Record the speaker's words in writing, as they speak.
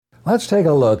Let's take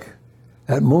a look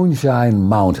at Moonshine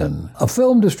Mountain. A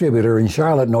film distributor in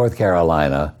Charlotte, North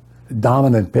Carolina,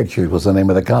 Dominant Pictures was the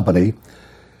name of the company,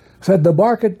 said the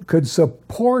market could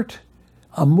support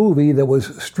a movie that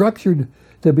was structured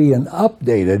to be an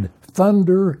updated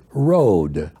Thunder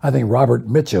Road. I think Robert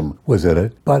Mitchum was in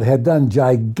it, but had done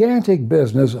gigantic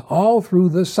business all through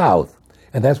the South.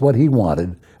 And that's what he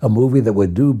wanted, a movie that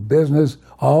would do business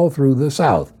all through the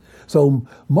South. So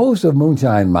most of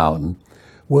Moonshine Mountain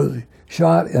was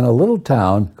shot in a little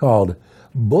town called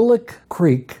Bullock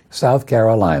Creek, South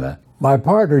Carolina. My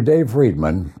partner, Dave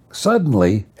Friedman,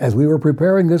 suddenly, as we were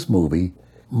preparing this movie,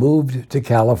 moved to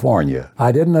California.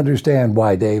 I didn't understand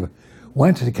why Dave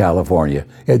went to California.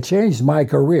 It changed my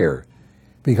career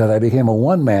because I became a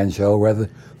one-man show rather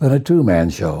than a two-man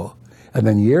show. And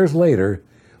then years later,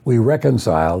 we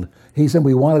reconciled. He said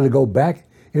we wanted to go back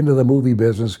into the movie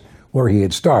business where he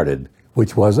had started,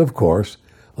 which was, of course,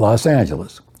 Los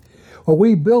Angeles. Well,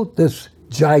 we built this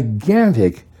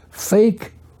gigantic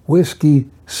fake whiskey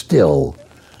still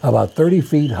about 30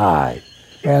 feet high,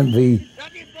 and the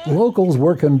locals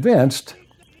were convinced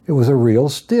it was a real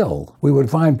still. We would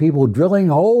find people drilling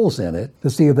holes in it to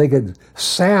see if they could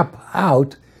sap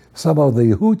out some of the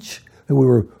hooch that we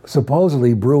were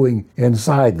supposedly brewing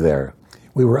inside there.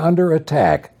 We were under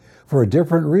attack for a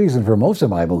different reason for most of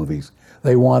my movies.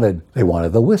 They wanted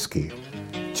the whiskey.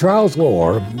 Charles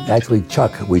Lohr, actually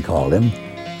Chuck we called him,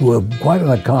 who was quite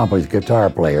an accomplished guitar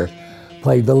player,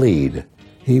 played the lead.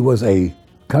 He was a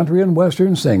country and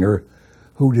western singer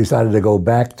who decided to go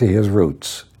back to his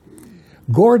roots.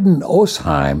 Gordon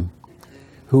Osheim,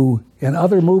 who in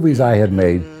other movies I had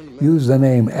made used the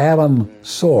name Adam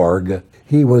Sorg,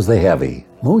 he was the heavy.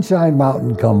 Moonshine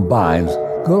Mountain combines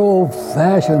good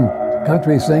old-fashioned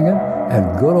country singing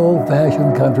and good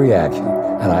old-fashioned country action,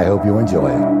 and I hope you enjoy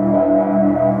it.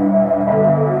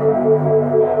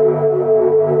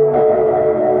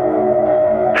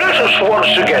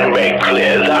 Once again make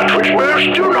clear that which most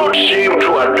do not seem to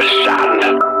understand.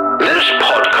 This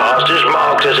podcast is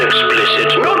marked as explicit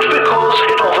not because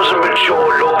it offers a mature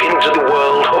look into the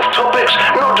world of topics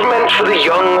not meant for the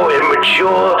young or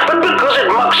immature, but because it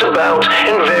mucks about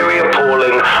in very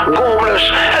appalling, gormless,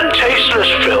 and tasteless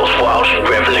filth whilst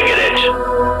reveling in it.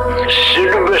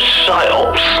 Cinema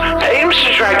Psyops aims to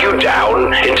drag you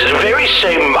down into the very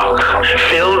same muck,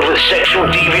 filled with sexual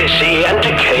deviancy and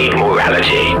decayed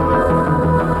morality.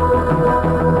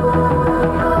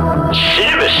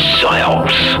 Cinema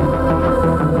Psyops.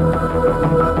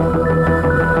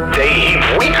 They heap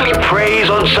weekly praise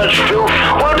on such filth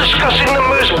while discussing the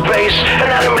most base and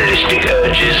animalistic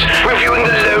urges, reviewing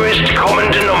the lowest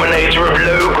common denominator of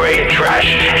low-grade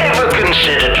trash ever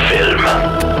considered film.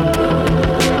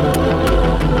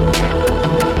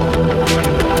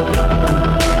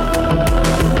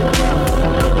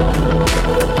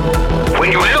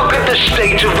 When you look at the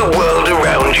state of the world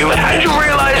around you and you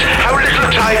realize how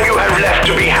little time you have left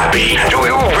to be happy, do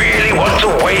you really want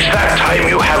to waste that time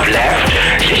you have left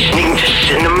listening to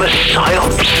Cinema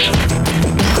Psyops?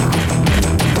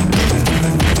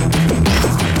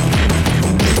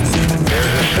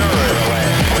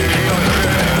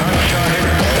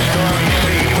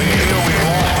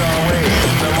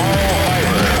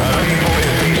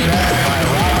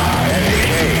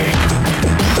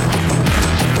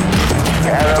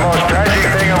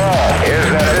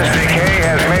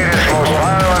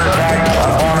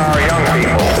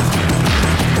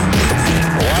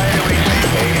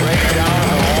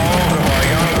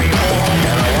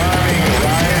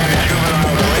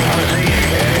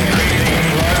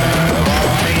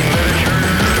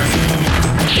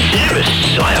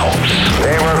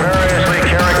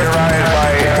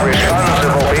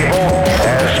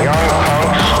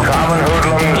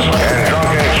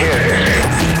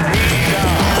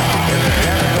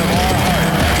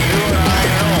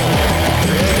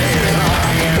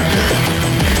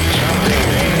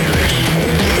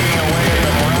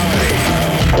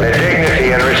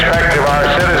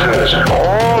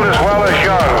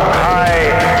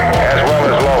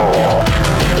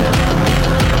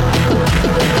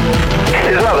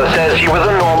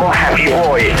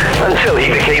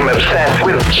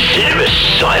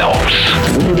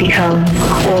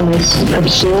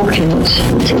 Absorbed in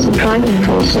it. It is a driving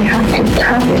force. You have to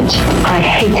have it. I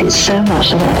hate it so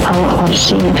much that I want to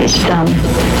see if it's done to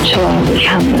the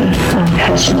camera and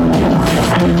personal level.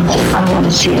 And I want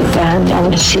to see it banned. I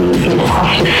want to see it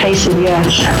off the face of the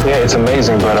earth. Yeah, it's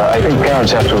amazing, but I think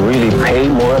parents have to really pay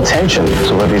more attention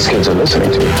to what these kids are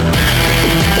listening to.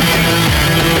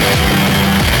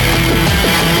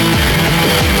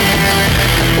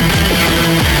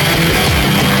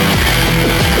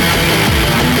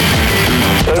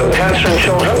 cervical cancer in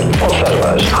children? What's that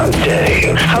about? How dare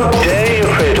you? How dare you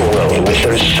create a world in which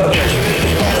there is such a... It's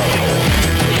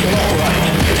not right.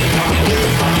 It's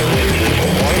utterly evil.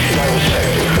 Why should I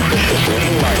respect a capricious,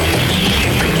 mean-minded,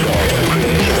 stupid God who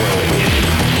creates a world which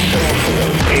is so full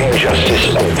of injustice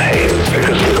and pain?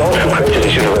 Because the God who created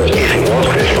this universe, if he was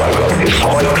created by God, is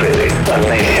quite clearly a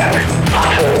maniac.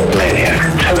 Utter maniac.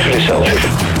 Totally selfish.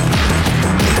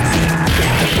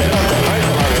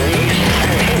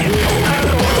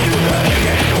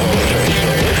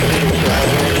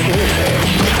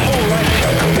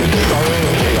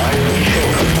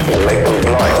 Make them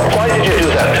blind. Why did you do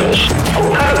that to us?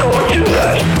 Oh, how did God do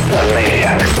that? A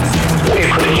maniac. You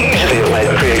could easily have made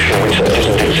a creation which that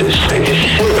doesn't exist. It is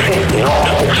simply not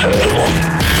acceptable.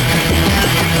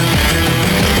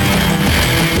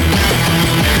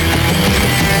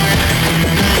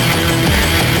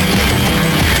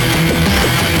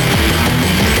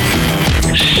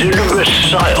 Silver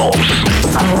psyops.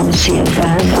 I want to see it burn.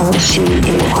 I want to see it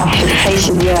off the face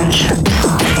of the earth.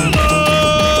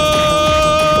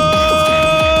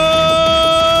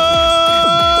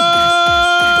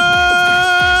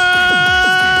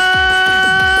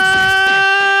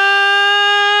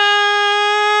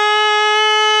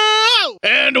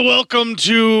 Welcome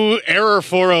to Error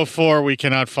 404. We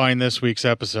cannot find this week's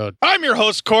episode. I'm your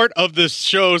host, Court, of this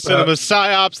show, Cinema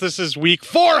Psyops. This is week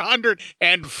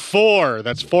 404.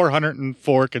 That's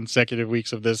 404 consecutive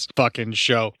weeks of this fucking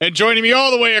show. And joining me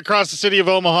all the way across the city of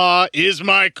Omaha is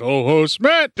my co-host,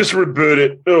 Matt. Just reboot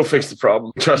it. It'll fix the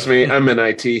problem. Trust me, I'm in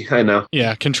IT. I know.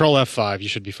 Yeah, Control F5. You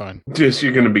should be fine. Just,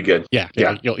 you're going to be good. Yeah.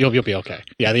 You'll be okay.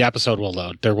 Yeah, the episode will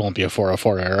load. There won't be a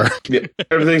 404 error. Yeah,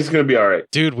 everything's going to be all right.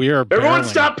 Dude, we are Everyone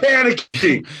stop panicking.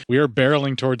 We are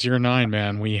barreling towards year 9,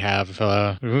 man. We have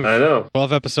I know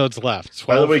 12 episodes left.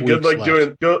 By the way, good luck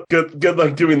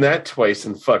doing that twice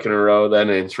in fucking a row. That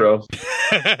intro.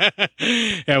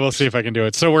 Yeah, we'll see if I can do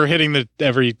it. So we're hitting the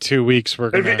every 2 weeks. We're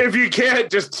gonna... if you can't,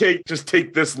 just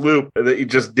take this loop that you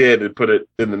just did and put it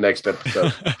in the next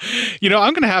episode.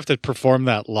 I'm gonna have to perform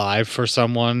that live for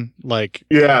someone,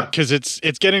 because it's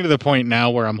getting to the point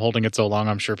now where I'm holding it so long.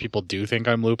 I'm sure people do think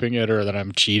I'm looping it or that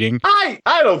I'm cheating.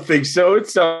 I don't think so. It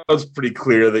sounds pretty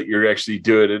clear that you're actually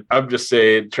doing it. I'm just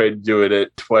saying, try to do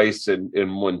it twice in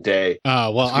one day.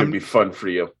 Well, it's gonna be fun for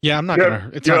you. Yeah, I'm not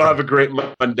gonna. You'll have a great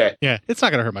Monday. Yeah, it's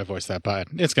not gonna hurt my voice that bad.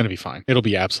 It's gonna be fine. It'll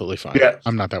be absolutely fine. Yeah,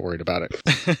 I'm not that worried about it.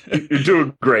 You're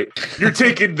doing great. You're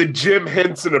taking the Jim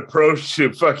Henson approach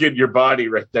to fucking your body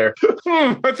right there.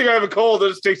 I think I have a cold. I'll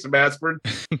just take some aspirin.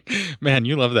 Man,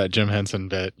 you love that Jim Henson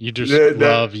bit. You just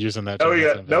love using that.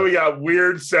 Henson bit. Now we got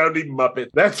weird sounding Muppet.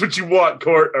 That's what you want,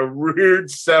 Court. A weird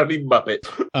sounding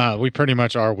Muppet. We pretty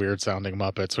much are weird sounding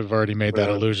Muppets. We've already made that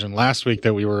illusion last week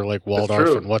that we were like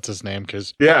Waldorf and what's his name?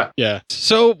 Yeah.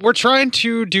 So we're trying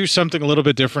to do something a little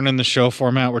bit different in the show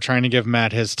format. We're trying to give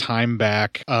Matt his time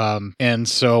back. And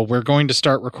so we're going to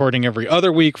start recording every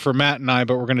other week for Matt and I,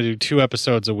 but we're going to do 2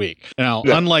 episodes a week. Now,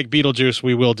 unlike Beetlejuice,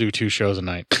 we will do 2 shows a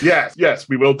night. Yes,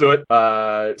 we will do it.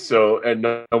 And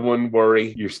no one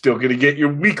worry. You're still going to get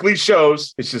your weekly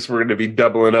shows. It's just we're going to be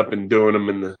doubling up and doing them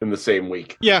in the same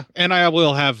week. Yeah, and I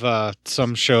will have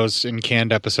some shows in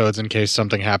canned episodes in case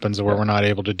something happens where we're not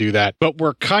able to do that. But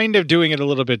we're kind of doing it a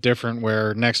little bit different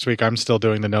where next week I'm still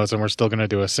doing the notes and we're still going to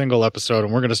do a single episode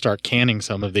and we're going to start canning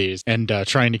some of these and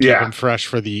trying to keep them fresh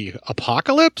for the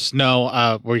apocalypse.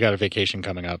 No, we got a vacation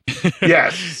coming up.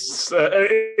 Yes,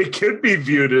 it could be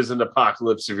viewed as an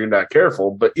apocalypse if you're not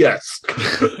careful, but yes.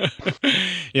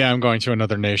 Yeah, I'm going to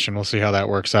another nation. We'll see how that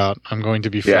works out. I'm going to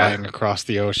be flying across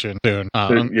the ocean soon.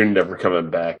 You're never coming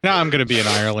back. No, I'm going to be in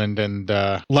Ireland, and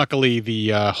luckily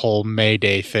the whole May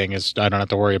Day thing is, I don't have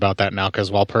to worry about that now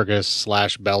because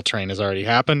Walpurgis/Beltrain has already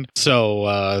happened.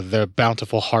 So the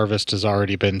bountiful harvest has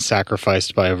already been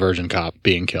sacrificed by a virgin cop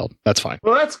being killed. That's fine.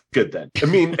 Well, that's good then. I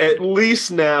mean, at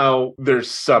least now there's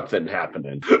something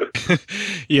happening.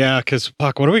 Yeah, because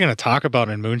fuck, what are we going to talk about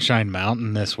in Moonshine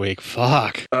Mountain this week?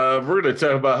 Fuck. We're going to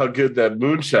talk about how good that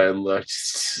moonshine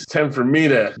looks. It's time for me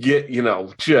to get,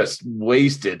 just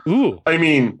wasted. Ooh. I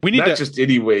mean, we need not just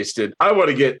itty wasted. I want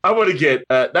to get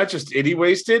not just itty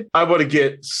wasted. I want to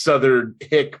get Southern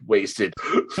hick wasted.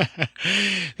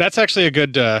 That's actually a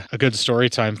good story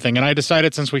time thing. And I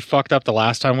decided since we fucked up the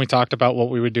last time we talked about what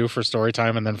we would do for story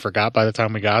time and then forgot by the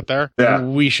time we got there,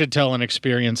 we should tell an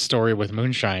experience story with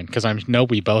Moonshine because I know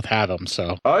we both have them.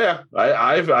 So. Oh yeah,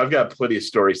 I've got plenty of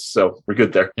stories, so we're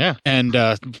good there. Yeah, and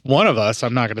one of us,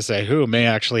 I'm not going to say who, may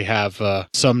actually have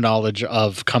some knowledge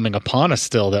of coming upon a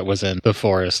still that was in the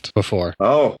forest before.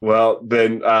 Oh well,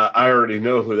 then I already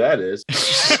know who that is.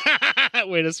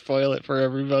 Way to spoil it for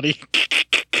everybody.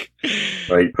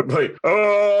 Like,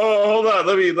 oh, hold on.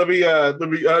 Let me.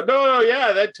 No,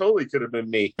 yeah, that totally could have been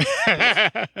me.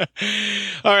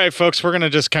 All right, folks, we're gonna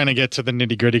just kind of get to the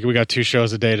nitty gritty. We got 2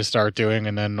 shows a day to start doing,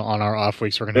 and then on our off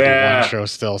weeks, we're gonna do 1 show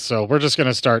still. So we're just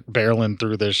gonna start barreling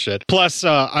through this shit. Plus,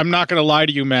 I'm not gonna lie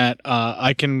to you, Matt.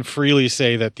 I can freely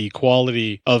say that the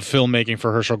quality of filmmaking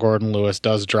for Herschel Gordon Lewis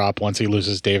does drop once he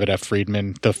loses David F.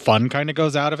 Friedman. The fun kind of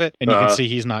goes out of it, and you can see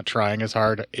he's not trying as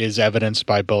hard, is evidenced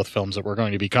by both films that we're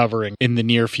going to be covering in the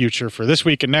near future for this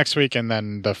week and next week, and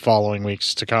then the following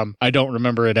weeks to come. I don't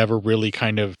remember it ever really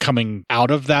kind of coming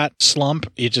out of that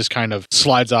slump. It just kind of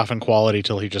slides off in quality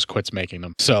till he just quits making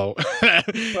them. So,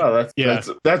 well,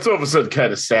 that's all of a sudden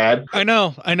kind of sad. I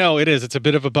know it is. It's a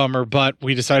bit of a bummer, but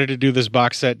we decided to do this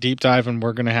box set deep dive, and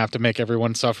we're going to have to make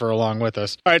everyone suffer along with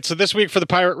us. All right, so this week for the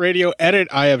Pirate Radio edit,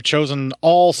 I have chosen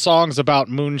all songs about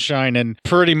Moonshine, and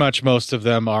pretty much most of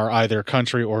them are either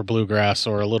country or bluegrass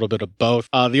or a little bit of both.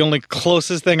 The only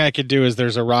closest thing I could do is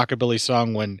there's a rockabilly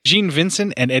song when Gene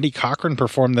Vincent and Eddie Cochran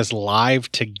performed this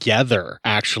live together.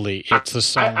 Actually, it's the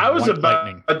song I was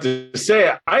about to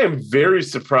say, I am very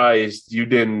surprised you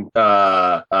didn't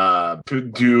do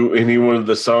any one of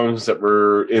the songs that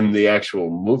were in the actual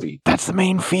movie. That's the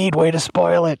main feed. Way to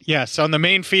spoil it. Yes, on the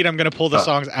main feed, I'm going to pull the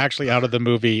songs actually out of the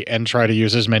movie and try to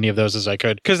use as many of those as I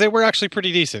could, because they were actually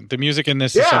pretty decent. The music in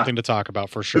this is something to talk about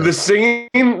for sure. The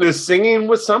singing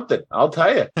was something. I'll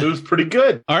tell you, it was pretty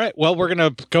good. All right, well, we're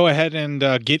going to go ahead and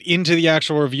get into the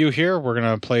actual review here. We're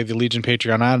going to play the Legion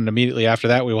Patreon out, and immediately after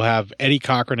that, we will have Eddie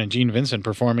Cochran and Gene Vincent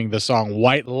performing the song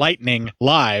White Lightning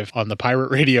live on the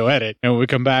Pirate Radio edit. And when we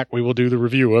come back, we will do the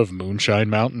review of Moonshine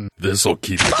Mountain. This'll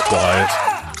keep it quiet.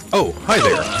 Oh, hi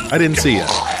there. I didn't see you.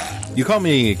 You caught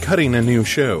me cutting a new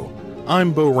show.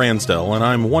 I'm Bo Ransdell, and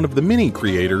I'm one of the many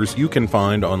creators you can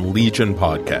find on Legion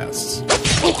Podcasts.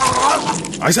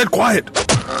 I said quiet!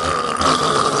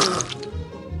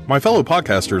 My fellow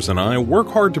podcasters and I work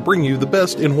hard to bring you the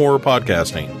best in horror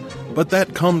podcasting, but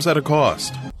that comes at a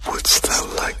cost. Wouldst thou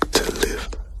like to live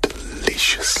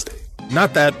deliciously?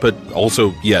 Not that, but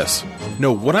also yes.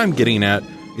 No, what I'm getting at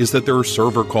is that there are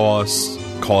server costs,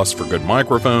 costs for good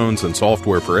microphones and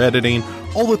software for editing,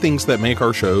 all the things that make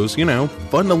our shows,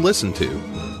 fun to listen to.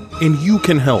 And you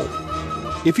can help.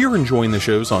 If you're enjoying the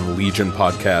shows on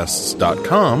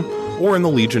legionpodcasts.com or in the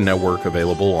Legion Network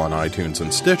available on iTunes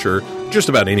and Stitcher, just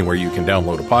about anywhere you can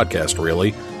download a podcast,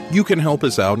 really, you can help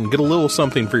us out and get a little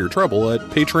something for your trouble at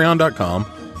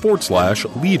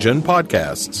patreon.com/Legion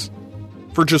Podcasts.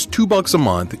 For just $2 a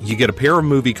month, you get a pair of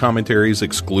movie commentaries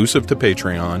exclusive to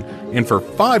Patreon, and for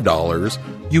 $5,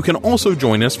 you can also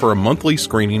join us for a monthly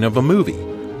screening of a movie.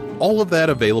 All of that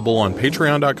available on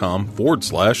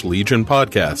patreon.com/Legion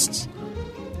Podcasts.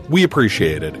 We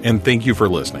appreciate it, and thank you for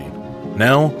listening.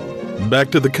 Now,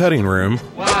 back to the cutting room.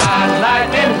 White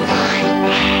lightning,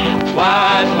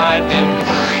 white lightning.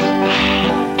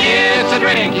 It's a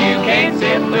drink you can't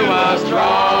sip through a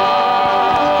straw.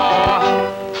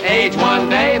 Age one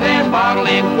day, then bottle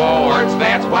in quarts.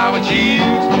 That's why we choose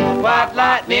white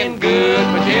lightning, good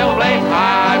for jailblade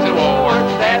hives and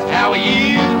warts. That's how we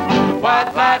use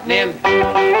white lightning.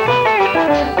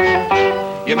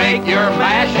 You make your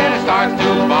mash and it starts to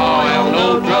boil.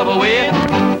 No trouble with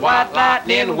white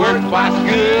lightning. Works twice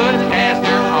good as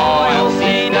castor oil.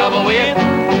 C double with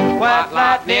white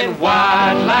lightning.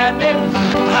 White lightning.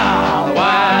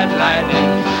 White lightning.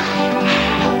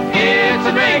 It's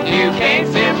a drink you can't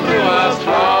sip through a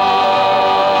straw.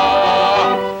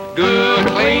 Good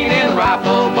cleaning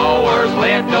rifle mowers.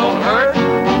 Lead don't hurt.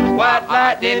 White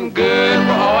lightning. Good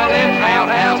for oiling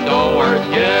outhouse doors.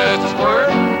 Just a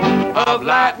squirt of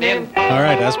lightning. All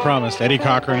right, as promised, Eddie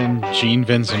Cochran and Gene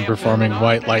Vincent performing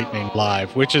White Lightning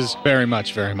live, which is very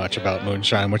much about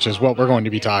Moonshine, which is what we're going to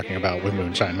be talking about with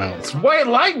Moonshine Mountain. It's White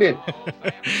Lightning.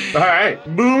 All right,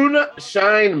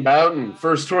 Moonshine Mountain.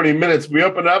 First 20 minutes, we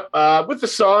open up with a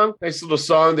song, nice little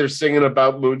song. They're singing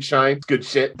about moonshine. It's good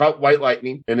shit about White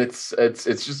Lightning, and it's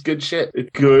just good shit. It's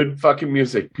good fucking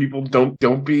music. People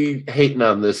don't be hating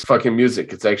on this fucking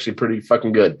music. It's actually pretty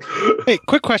fucking good. Hey,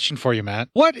 quick question for you, Matt.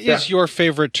 What is your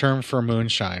favorite term for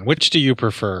moonshine? Which do you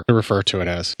prefer to refer to it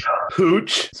as?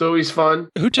 Hooch. It's always fun.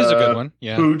 Hooch is a good one.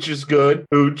 Yeah. Hooch is good.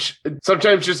 Hooch.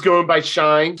 Sometimes just going by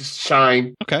shine. Just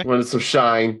shine. Okay. When it's some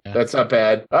shine. Yeah. That's not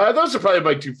bad. Those are probably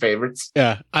my 2 favorites.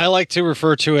 Yeah. I like to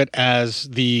refer to it as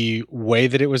the way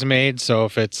that it was made. So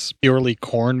if it's purely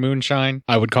corn moonshine,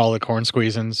 I would call it corn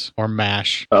squeezins or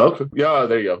mash. Oh, okay. Yeah,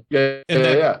 there you go. Yeah.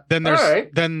 Then there's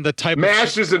then the type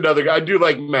mash is another. I do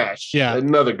like mash. Yeah.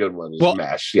 Another good one is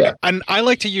mash. Yeah. And I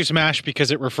like to use mash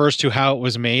because it refers to how it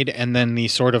was made and then the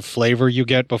sort of flavor you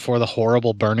get before the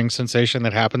horrible burning sensation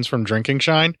that happens from drinking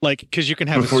Shine. Like, because you can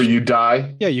have before you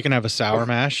die. Yeah, you can have a sour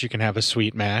mash. You can have a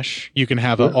sweet mash. You can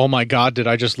have a, oh my God, did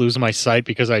I just lose my sight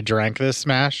because I drank this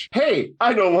mash? Hey,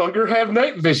 I no longer have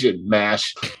night vision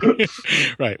mash.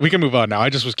 Right. We can move on now. I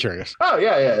just was curious. Oh,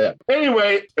 yeah.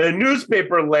 Anyway, a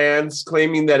newspaper lands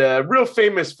claiming that a real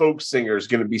famous folk singer is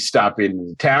going to be stopping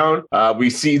in town. We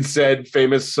see said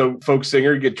famous folk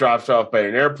singer get dropped off by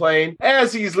an airplane.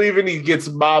 As he's leaving, he gets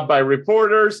mobbed by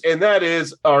reporters, and that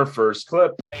is our first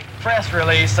clip. Press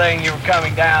release saying you were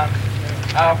coming down.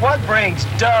 What brings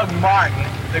Doug Martin,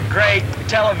 the great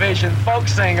television folk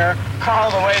singer, all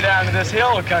the way down to this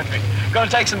hill country? Gonna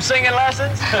take some singing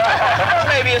lessons? Or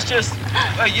maybe it's just,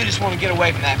 you just want to get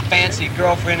away from that fancy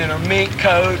girlfriend in her mink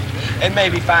coat and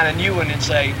maybe find a new one and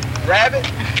say, Rabbit?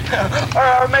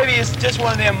 or maybe it's just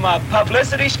one of them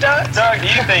publicity stunts? Doug, do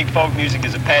you think folk music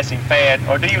is a passing fad,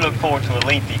 or do you look forward to a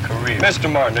lengthy career?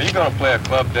 Mr. Martin, are you going to play a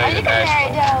club day in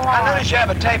Nashville? I notice you have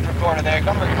a tape recorder there.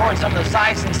 Come record some of the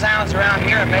sights and sounds around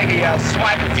here and maybe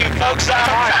swipe a few folk songs.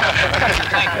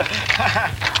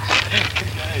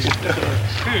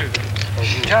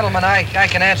 Gentlemen, I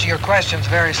can answer your questions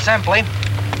very simply.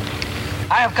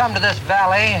 I have come to this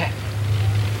valley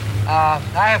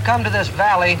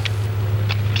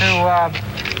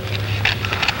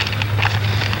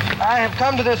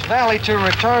to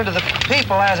return to the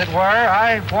people, as it were.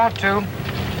 I want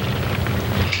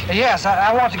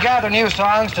to gather new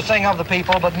songs to sing of the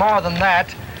people, but more than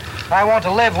that, I want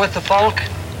to live with the folk,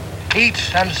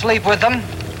 eat and sleep with them,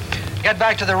 get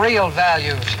back to the real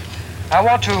values. I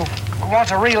want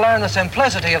to relearn the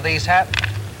simplicity of these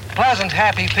pleasant,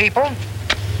 happy people.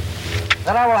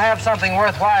 Then I will have something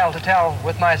worthwhile to tell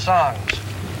with my songs.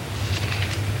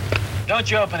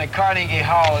 Don't you open at Carnegie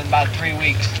Hall in about 3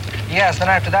 weeks? Yes, then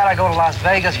after that I go to Las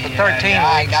Vegas for 13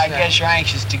 weeks. I guess you're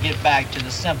anxious to get back to the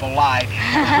simple life.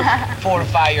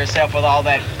 Fortify yourself with all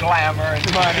that glamour and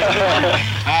money.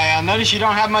 I notice you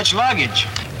don't have much luggage.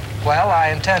 Well, I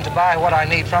intend to buy what I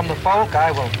need from the folk.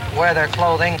 I will wear their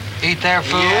clothing, eat their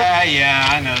food. Yeah,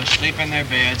 I know. Sleep in their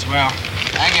beds. Well,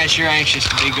 I guess you're anxious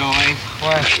to be going.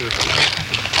 Well,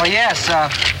 yes, I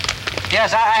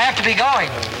have to be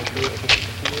going.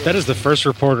 That is the first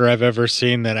reporter I've ever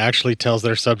seen that actually tells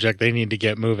their subject they need to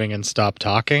get moving and stop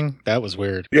talking. That was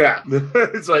weird. Yeah.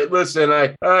 It's like, listen,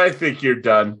 I think you're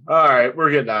done. All right, we're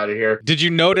getting out of here. Did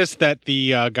you notice that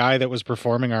the guy that was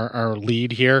performing our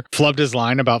lead here flubbed his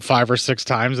line about 5 or 6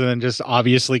 times and then just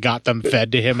obviously got them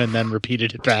fed to him and then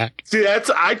repeated it back? See, I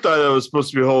thought that was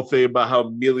supposed to be a whole thing about how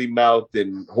mealy-mouthed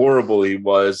and horrible he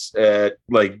was at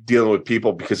like dealing with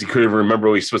people because he couldn't even remember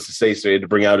what he was supposed to say, so he had to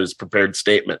bring out his prepared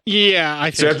statement. Yeah, I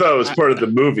thought it was part of the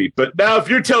movie. But now if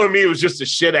you're telling me it was just a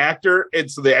shit actor and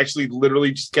so they actually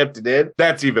literally just kept it in,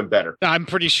 that's even better. I'm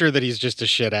pretty sure that he's just a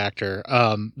shit actor.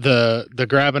 The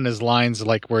grabbing his lines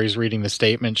like where he's reading the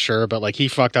statement, sure, but like he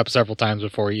fucked up several times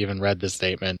before he even read the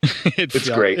statement. It's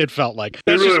great. It felt like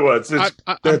it really was.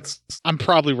 I'm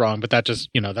probably wrong, but that just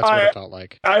that's what it felt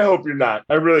like. I hope you're not.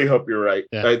 I really hope you're right.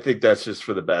 Yeah. I think that's just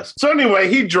for the best. So anyway,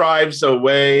 he drives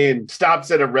away and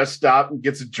stops at a rest stop and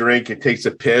gets a drink and takes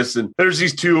a piss. And there's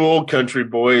these 2 old country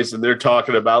boys and they're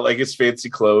talking about like his fancy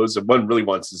clothes and one really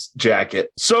wants his jacket.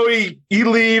 So he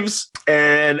leaves,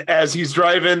 and as he's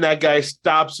driving, that guy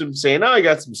stops him saying, I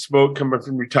got some smoke coming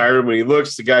from retirement. When he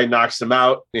looks, the guy knocks him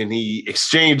out and he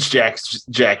exchanged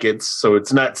jackets. So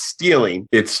it's not stealing.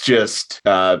 It's just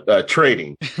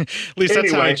trading. At least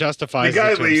that's how he justifies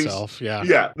it to himself.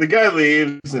 Yeah. The guy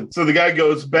leaves. And so the guy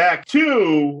goes back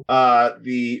to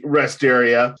the rest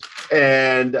area.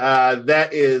 And that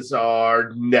is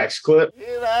our next clip.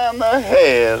 Hit on the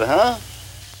head, huh?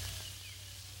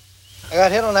 I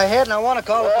got hit on the head and I want to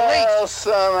call the police. Well,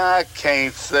 son, I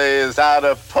can't say as how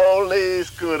the police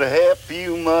could help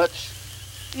you much.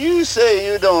 You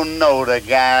say you don't know the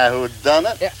guy who done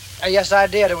it? Yeah. Yes, I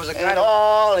did. It was a guy. And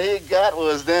all he got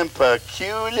was them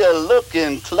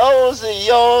peculiar-looking clothes of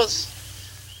yours?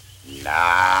 Nah,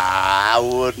 I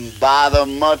wouldn't bother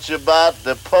much about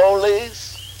the police.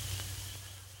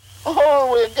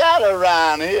 All we got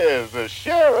around here is the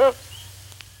sheriff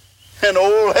and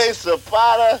old Asa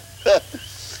Potter.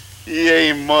 He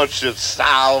ain't much at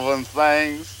solving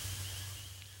things.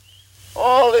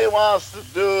 All he wants to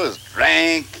do is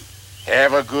drink,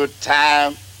 have a good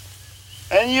time.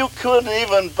 And you couldn't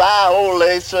even buy old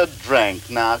Ace a drink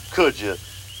now, could you?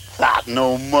 Got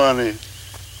no money.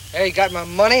 Hey, he got my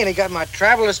money and he got my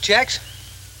traveler's checks.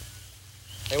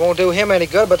 They won't do him any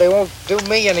good, but they won't do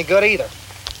me any good either.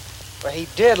 But he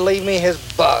did leave me his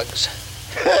bugs.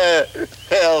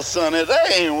 Hell, sonny,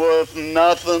 they ain't worth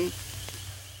nothing.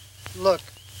 Look,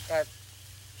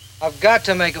 I've got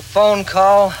to make a phone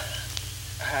call.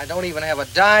 I don't even have a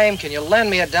dime. Can you lend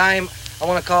me a dime? I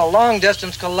want to call long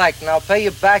distance collect, and I'll pay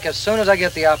you back as soon as I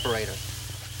get the operator.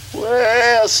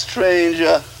 Well,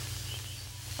 stranger,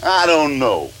 I don't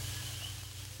know.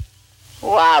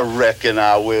 Well, I reckon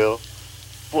I will.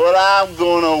 But I'm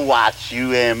gonna watch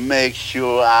you and make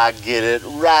sure I get it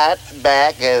right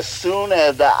back as soon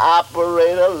as the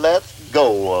operator lets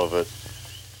go of it.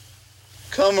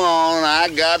 Come on, I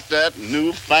got that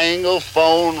newfangled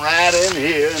phone right in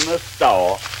here in the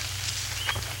store.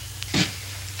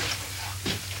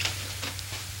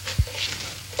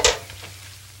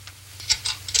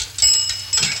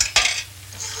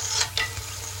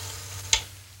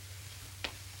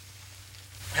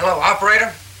 Hello,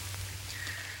 operator.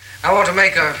 I want to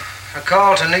make a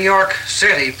call to New York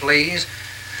City, please.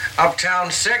 Uptown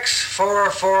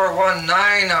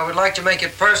 64419. I would like to make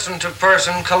it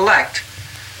person-to-person collect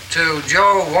to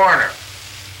Joe Warner.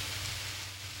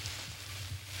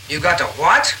 You got to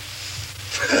what?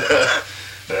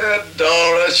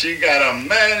 Dora, she got a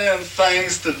million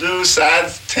things to do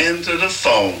besides tend to the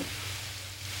phone.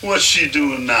 What's she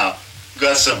doing now?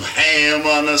 Got some ham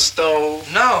on the stove?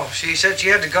 No, she said she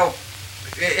had to go.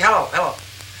 Hello.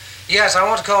 Yes, I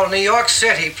want to call New York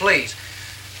City, please.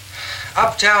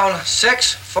 Uptown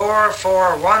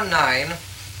 64419.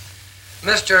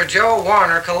 Mr. Joe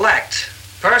Warner, collect.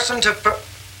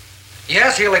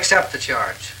 Yes, he'll accept the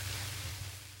charge.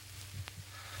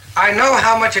 I know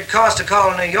how much it costs to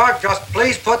call New York. Just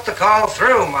please put the call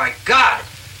through, my God.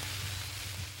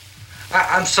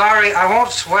 I'm sorry, I won't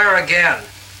swear again.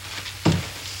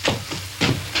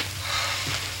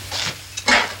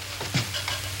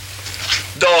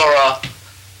 Dora,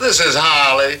 this is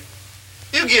Harley.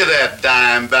 You give that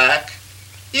dime back.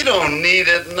 You don't need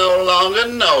it no longer,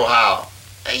 nohow.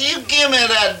 You give me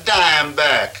that dime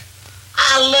back.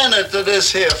 I lent it to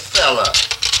this here fella.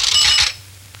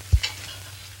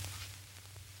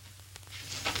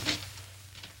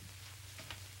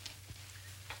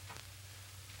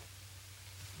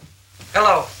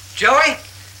 Hello, Joey?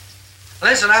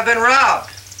 Listen, I've been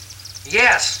robbed.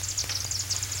 Yes.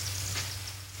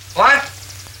 What?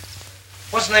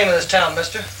 What's the name of this town,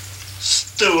 mister?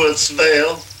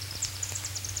 Stewartsville.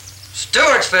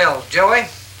 Stewartsville, Joey.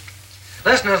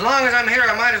 Listen, as long as I'm here,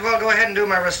 I might as well go ahead and do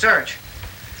my research.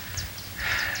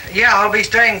 Yeah, I'll be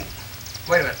staying...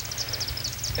 Wait a minute.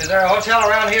 Is there a hotel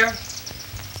around here?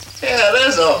 Yeah,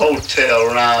 there's a hotel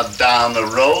around down the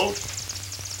road.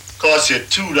 Costs you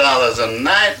 $2 a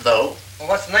night, though. Well,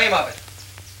 what's the name of it?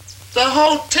 The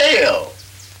hotel.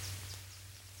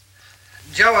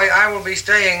 Joey, I will be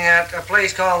staying at a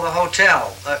place called the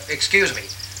Hotel. Excuse me.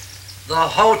 The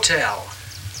Hotel.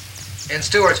 In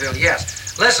Stewartsville,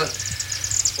 yes. Listen,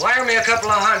 wire me a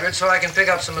couple of hundred so I can pick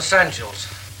up some essentials.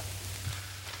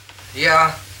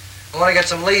 Yeah, I want to get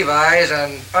some Levi's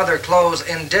and other clothes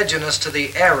indigenous to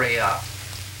the area.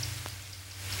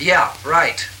 Yeah,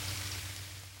 right.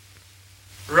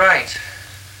 Right.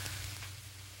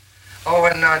 Oh,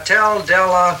 and tell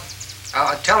Della...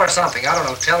 tell her something. I don't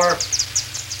know, tell her...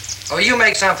 Oh, you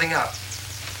make something up.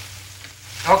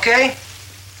 Okay?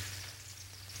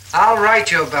 I'll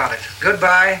write you about it.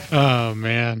 Goodbye. Oh,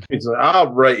 man. He's like,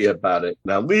 I'll write you about it.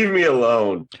 Now leave me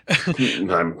alone.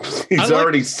 He's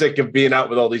already sick of being out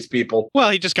with all these people. Well,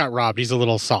 he just got robbed. He's a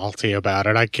little salty about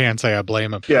it. I can't say I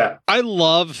blame him. Yeah. I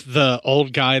love the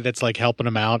old guy that's like helping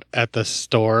him out at the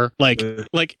store. Like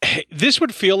this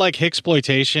would feel like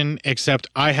Hicksploitation, except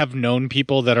I have known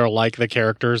people that are like the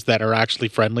characters that are actually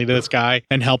friendly to this guy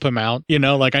and help him out. You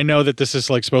know, like I know that this is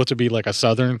like supposed to be like a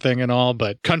Southern thing and all,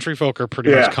 but country folk are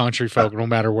pretty much country folk no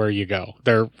matter where you go.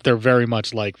 They're very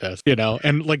much like this, you know,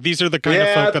 and like these are the kind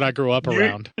of folk that I grew up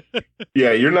around.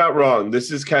 Yeah, you're not wrong.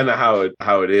 This is kind of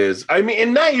how it is. I mean,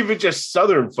 and not even just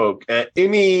Southern folk.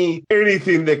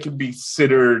 Anything that can be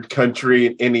considered country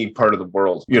in any part of the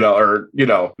world, you know, or you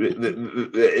know,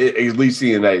 at least the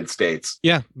United States.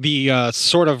 Yeah, the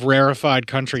sort of rarefied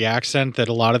country accent that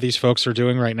a lot of these folks are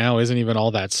doing right now isn't even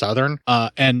all that Southern,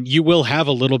 and you will have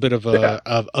a little bit of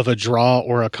a draw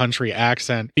or a country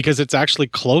accent because it's actually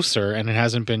closer and it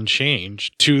hasn't been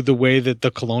changed to the way that the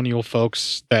colonial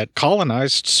folks that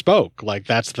colonized spoke. Like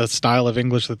that's the style of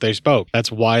English that they spoke.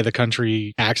 That's why the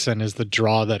country accent is the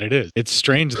draw that it is. It's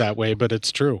strange that way, but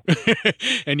it's true.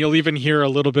 And you'll even hear a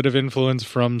little bit of influence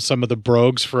from some of the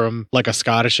brogues from like a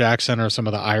Scottish accent or some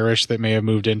of the Irish that may have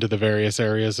moved into the various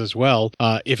areas as well.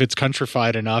 If it's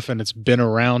countrified enough and it's been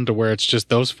around to where it's just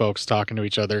those folks talking to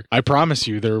each other, I promise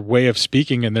you their way of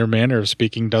speaking and their manner of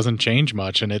speaking doesn't change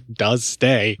much. much, and it does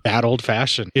stay that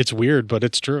old-fashioned. It's weird, but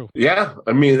it's true. Yeah,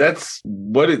 I mean, that's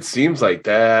what it seems like.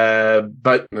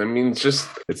 But, I mean,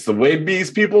 it's the way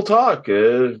these people talk.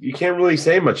 You can't really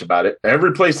say much about it.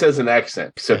 Every place has an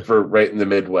accent, except for right in the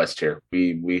Midwest here.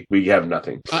 We have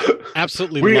nothing.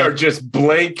 Absolutely. We are just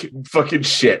blank fucking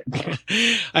shit.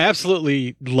 I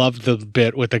absolutely loved the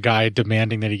bit with the guy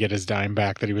demanding that he get his dime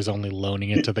back, that he was only loaning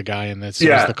it to the guy, and as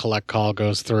soon as the collect call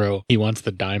goes through, he wants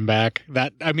the dime back.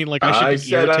 That, I mean, like, I should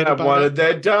be irritated I wanted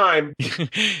that dime.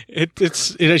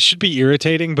 It should be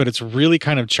irritating, but it's really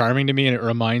kind of charming to me, and it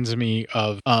reminds me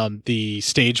of the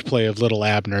stage play of Little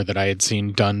Abner that I had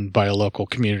seen done by a local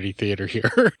community theater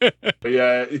here.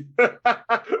 Yeah.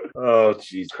 Oh,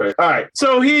 jeez Christ. All right.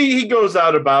 So he goes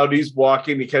out about, he's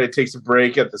walking, he kind of takes a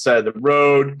break at the side of the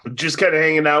road, just kind of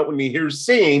hanging out when he hears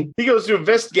singing. He goes to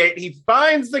investigate. He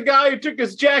finds the guy who took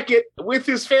his jacket with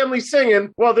his family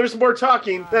singing. Well, there's more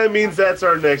talking. That means that's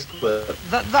our next clip.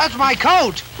 That's my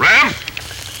coat. Ram?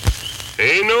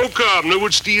 Ain't no carpenter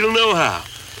would steal no how.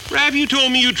 Rav, you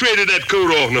told me you traded that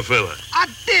coat off a fella. I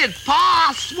did, Pa.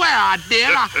 I swear I did.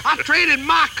 I traded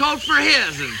my coat for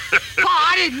his. And,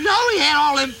 Pa, I didn't know he had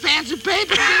all them fancy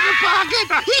papers in the pocket.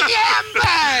 He got 'em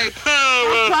back. Oh,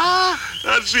 well, Pa?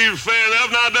 that seems fair enough.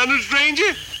 Now, doesn't it,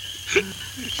 stranger?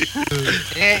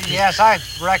 Yes, I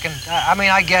reckon. I mean,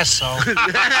 I guess so.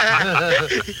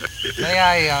 May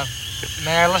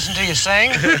I listen to you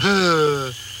sing?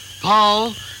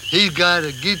 Paul, he's got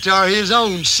a guitar his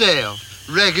own self.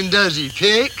 Reckon does he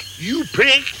pick? You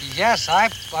pick? Yes, I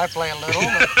play a little.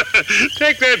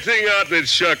 Take that thing out and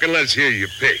shuck and let's hear you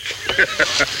pick.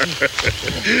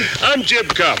 I'm Jib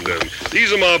Compton.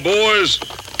 These are my boys,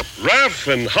 Raph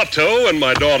and Hutto, and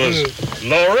my daughters,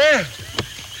 Laura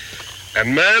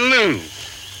and Malu.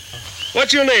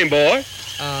 What's your name, boy?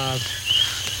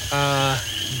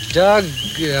 Doug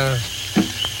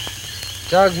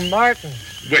Martin.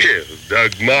 Well,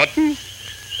 Doug Martin,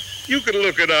 you can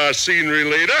look at our scenery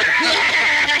later.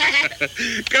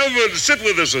 Come and sit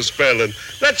with us a spell and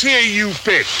let's hear you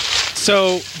pick.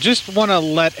 So, just want to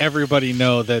let everybody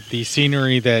know that the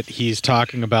scenery that he's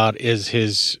talking about is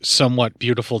his somewhat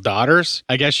beautiful daughters,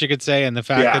 I guess you could say, and the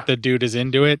fact that the dude is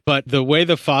into it. But the way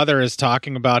the father is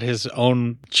talking about his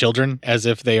own children as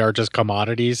if they are just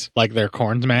commodities, like they're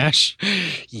corn mash,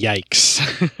 yikes.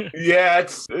 Yeah,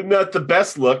 it's not the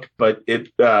best look, but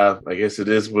I guess it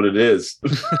is what it is.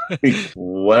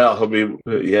 Well, I mean,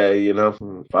 yeah, you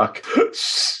know, fuck.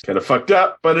 Kind of fucked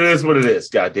up, but it is what it is,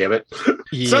 God damn it.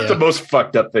 It's not the most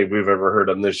fucked up thing we've ever heard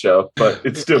on this show, but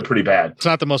it's still pretty bad. It's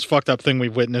not the most fucked up thing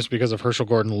we've witnessed because of Herschel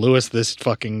Gordon Lewis this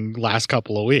fucking last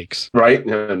couple of weeks. Right?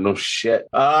 No shit.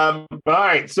 All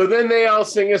right. So then they all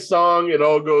sing a song. It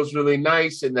all goes really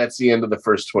nice, and that's the end of the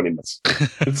first 20 minutes.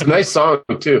 It's a nice song,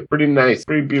 too. Pretty nice.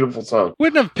 Pretty beautiful song.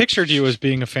 Wouldn't have pictured you as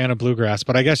being a fan of bluegrass,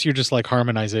 but I guess you just like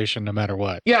harmonization no matter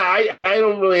what. Yeah, I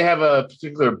don't really have a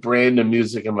particular brand of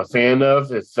music I'm a fan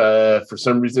of. If for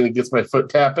some reason it gets my foot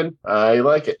tapping, I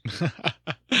like it.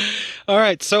 All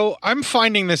right, so I'm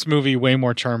finding this movie way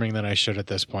more charming than I should at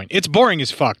this point. It's boring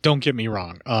as fuck, don't get me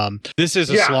wrong. This is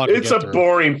a slog to it's get a through.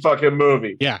 boring fucking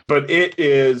movie. Yeah. But it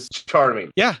is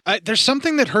charming. Yeah, there's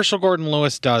something that Herschel Gordon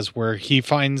Lewis does where he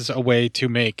finds a way to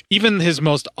make even his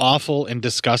most awful and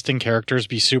disgusting characters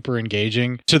be super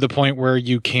engaging to the point where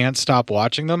you can't stop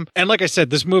watching them. And like I said,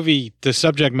 this movie, the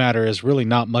subject matter is really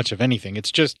not much of anything.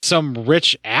 It's just some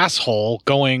rich asshole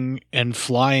going and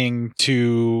flying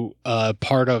to a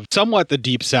part of somewhat the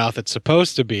deep south it's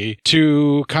supposed to be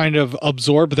to kind of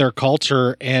absorb their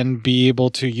culture and be able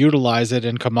to utilize it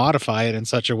and commodify it in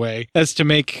such a way as to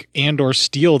make and or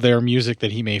steal their music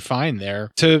that he may find there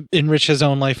to enrich his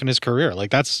own life and his career.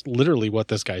 Like, that's literally what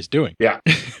this guy's doing. Yeah.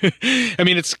 I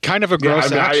mean, it's kind of a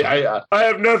gross action. I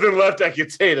have nothing left I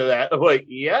could say to that. I'm like,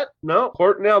 no,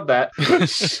 Court nailed that.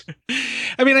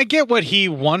 I mean, I get what he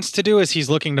wants to do is he's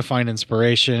looking to find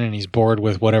inspiration and he's bored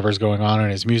with whatever's going on in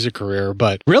his music career,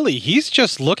 but really he's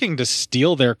just looking to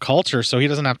steal their culture so he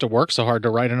doesn't have to work so hard to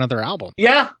write another album.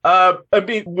 Yeah. I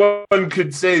mean, one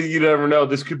could say, you never know,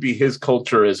 this could be his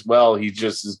culture as well. He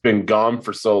just has been gone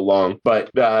for so long, but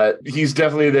he's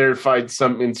definitely there to find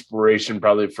some inspiration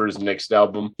probably for his next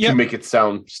album to make it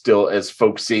sound still as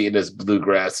folksy and as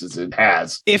bluegrass as it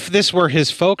has. If this were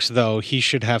his folks, though, he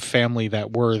should have family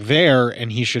that were there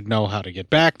and he should know how to get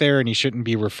back there and he shouldn't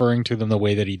be referring to them the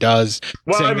way that he does.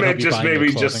 Well, I meant just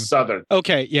maybe just Southern.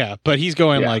 Okay, yeah, but he's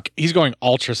going he's going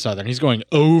ultra Southern. He's going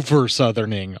over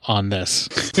Southerning on this.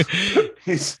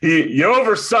 You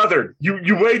over Southern.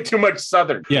 You way too much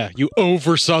Southern. Yeah, you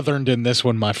over Southerned in this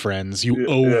one, my friends. You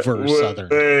over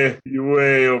Southern. You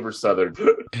way over Southern.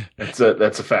 That's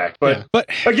a fact. But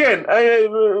again, I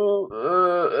don't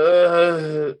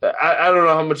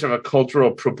know how much of a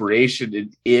cultural appropriation it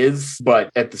is, but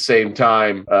at the same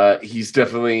time, he's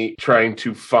definitely trying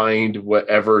to find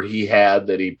whatever he had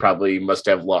that he probably must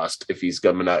have lost if he's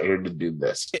coming out here to do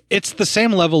this. It's the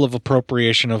same level of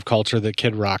appropriation of culture that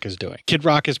Kid Rock is doing. Kid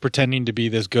Rock is pretending to be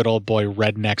this good old boy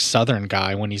redneck Southern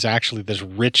guy when he's actually this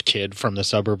rich kid from the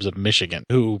suburbs of Michigan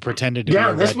who pretended to be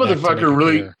a this redneck motherfucker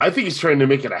really, I think he's trying to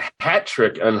make it a hat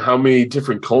trick on how many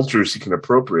different cultures he can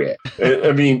appropriate.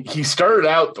 I mean, he started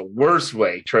out the worst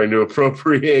way, trying to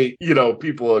appropriate,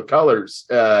 people of colors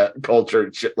culture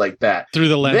and shit like that. Through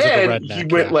the lens of a redneck. He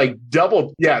went like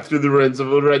double, through the lens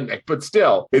of a redneck, but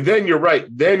still. And then you're right.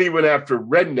 Then he went after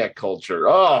redneck culture.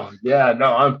 Oh, yeah,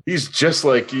 no, he's just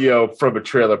like, from a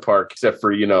trailer park, except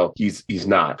for, he's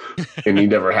not. And he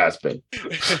never has been.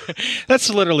 That's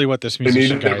literally what this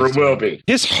musician guy never will be.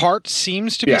 His heart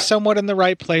seems to be somewhat in the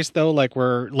right place, though.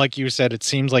 Like you said, it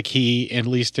seems like he, at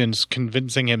least in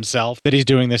convincing himself that he's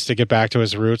doing this to get back to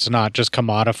his roots, not just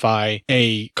commodify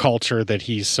a culture that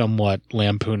he's somewhat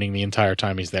lampooning the entire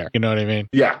time he's there. You know what I mean?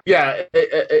 Yeah.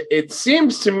 It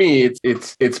seems to me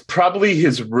it's probably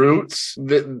his roots.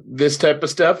 This type of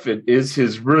stuff, it is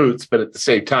his roots, but at the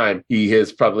same time, he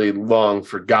has probably long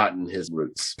forgotten his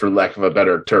roots, for lack of a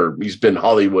better term. He's been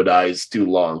Hollywoodized too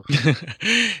long.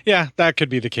 Yeah, that could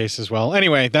be the case as well.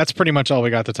 Anyway, that's pretty much all we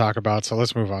got to talk about, so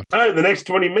let's move on. All right, the next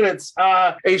 20 minutes,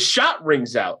 a shot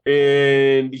rings out,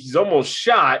 and he's almost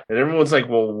shot, and everyone's like,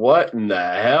 well, what in the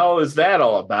hell is that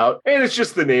all about? And it's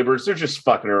just the neighbors. They're just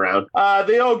fucking around.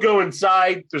 They all go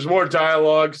inside. There's more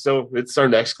dialogue, so it's our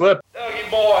next clip. Dougie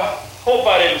boy, hope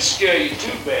I didn't scare you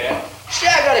too bad. See,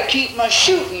 I gotta keep my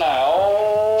shooting eye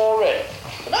already.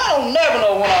 But I don't never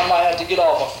know when I might have to get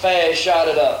off a fast shot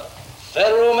at a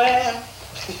federal man.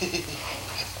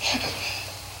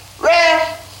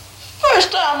 Raph,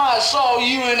 first time I saw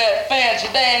you in that fancy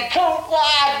damn coat, why,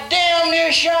 I damn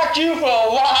near shot you for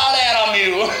a wild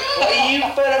animal. Well, you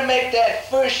better make that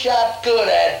first shot good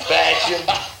at Batchum.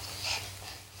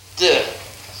 Dude,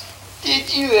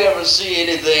 did you ever see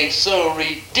anything so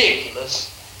ridiculous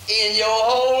in your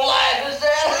whole life as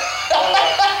that?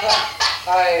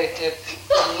 It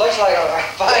looks like a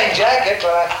fine jacket,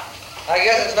 but I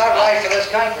guess it's not right for this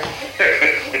country.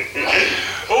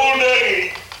 Old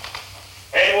Dougie,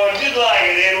 and one did like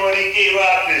it then when he came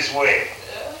out this way.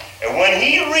 And when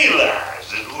he realized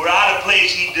that we're out of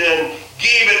place, he done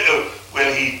gave it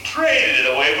he traded it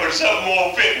away for something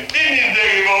more fitting. Didn't you,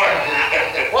 Dougie boy?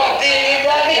 What, did he,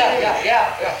 Dougie?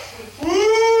 Yeah.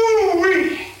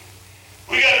 Woo-wee.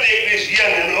 We gotta take this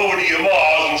young'un over to your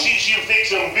ma's and see if she'll fix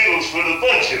some victuals for the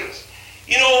bunch of us.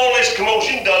 All this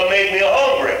commotion done made me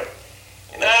hungry.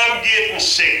 And I'm getting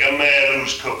sick of Mad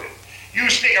Lou's cooking. You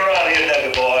stick around here,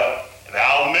 Dougie boy, and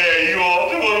I'll marry you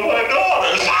off to one of my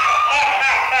daughters.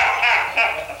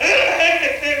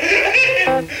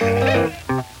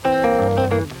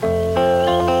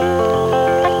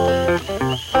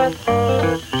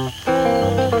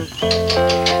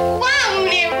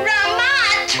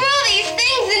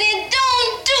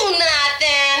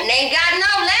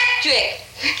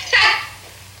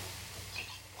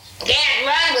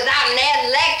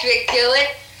 To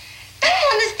it. I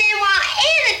don't understand why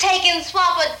Anna taking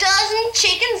swap a dozen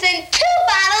chickens and 2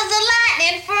 bottles of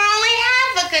lightning for only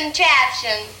half a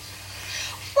contraption.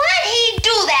 Why'd he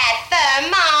do that for,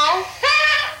 Ma?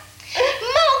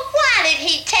 Ma, why did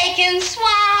he take and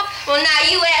swap? Well, now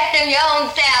you ask him your own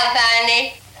self,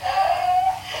 honey.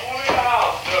 Come on in the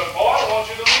house, boy. I want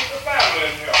you to meet the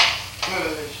family in here.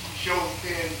 She sure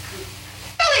can cook.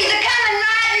 Oh, he's coming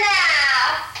right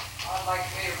now. I'd like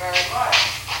to meet her very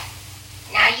much.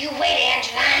 Now you wait,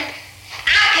 Angeline.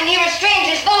 I can hear a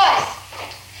stranger's voice.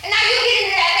 And now you get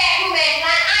into that back room,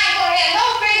 Angeline. I ain't gonna have no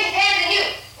stranger's hands than you.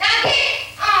 Now get it.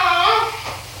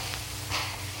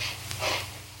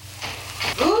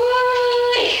 Ooh.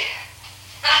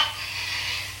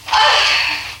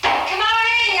 Come on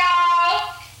in,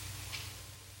 y'all.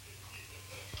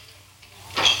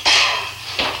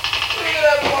 Look at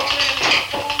that boy.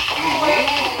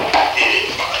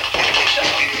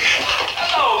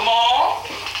 Hello, Mom.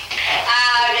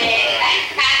 Howdy.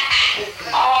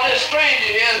 All this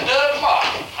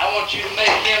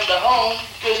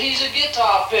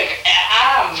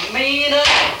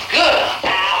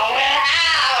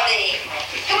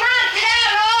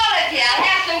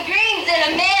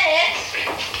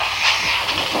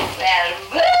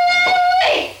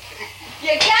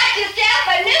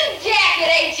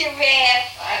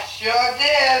I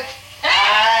did.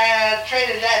 I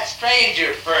traded that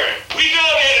stranger for it. We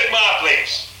done it at my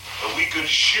place. But we could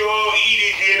sure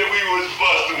eat again if we was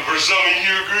busting for some of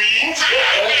your greens.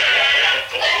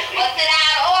 What's it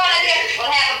out of order?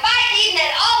 We'll have a bite to eat and then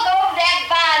all go over to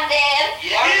that barn dance.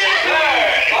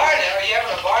 Barn? Are you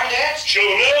having a barn dance? Sure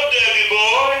enough, Dougie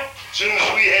boy. Soon as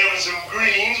we having some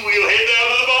greens, we'll head down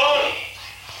to the barn.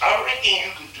 I reckon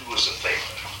you could do us a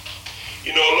favor.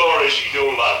 You know, Laura, she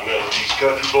don't like none of these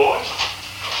country boys.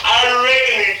 I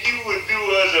reckon if you would do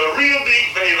us a real big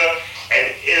favor and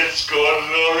escort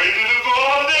Laura to the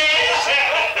barn dance.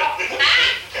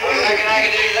 I reckon I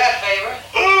can do you that favor.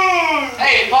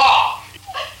 Hey, Paul,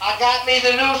 I got me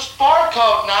the new sport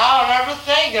coat now and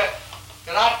everything.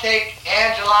 Can I take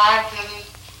Angeline to the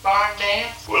barn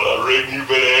dance? Well, I reckon you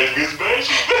better ask Miss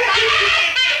Bashy.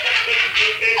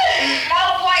 No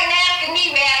point in asking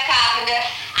me, Ralph Carpenter.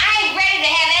 I ain't ready to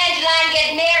have Angeline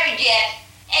get married yet.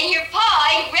 And your pa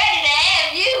ain't ready to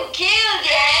have you killed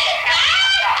yet.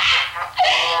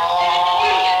 You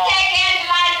can take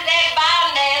Angeline to that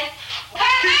barn dance.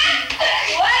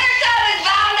 One or two is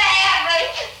bound to happen.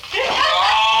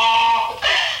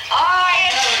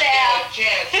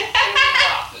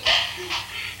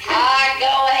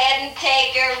 Go ahead and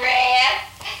take her,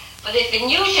 Ralph. But if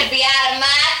you should be out of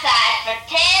my sight for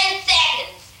 10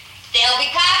 seconds, they'll be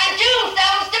carving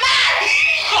tombstones tomorrow.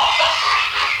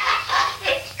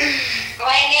 Go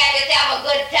ahead and have yourself a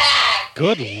good time.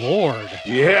 Good Lord.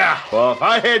 Yeah. Well, if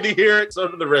I had to hear it, so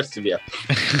do the rest of you.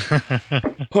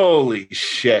 Holy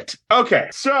shit. Okay.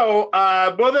 So,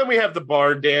 well, then we have the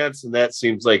barn dance, and that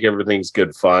seems like everything's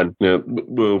good fun. And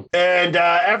during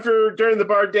the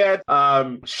barn dance,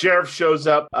 Sheriff shows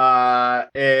up,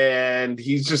 and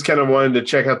he's just kind of wanting to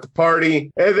check out the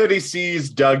party. And then he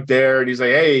sees Doug there, and he's like,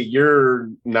 hey,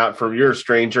 you're a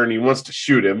stranger, and he wants to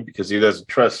shoot him because he doesn't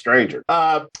trust strangers.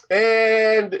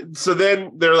 And so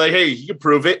then they're like, hey, you can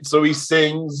prove it. So he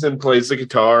sings and plays the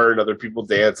guitar, and other people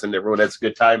dance, and everyone has a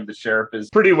good time. The sheriff is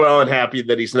pretty well and happy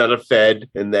that he's not a Fed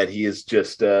and that he is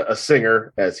just a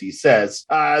singer, as he says.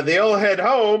 They all head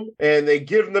home, and they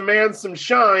give the man some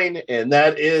shine, and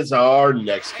that is our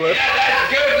next clip. Yeah,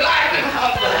 that's good lightning.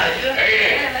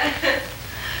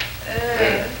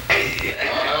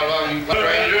 How long you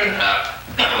stranger?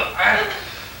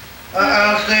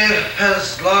 I'll stay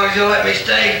as long as you let me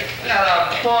stay.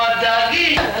 Poor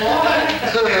Dougie.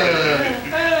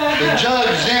 The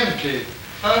jug's empty.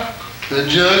 Huh? The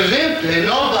jug's empty.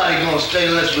 Nobody gonna stay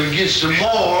unless we get some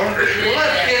more.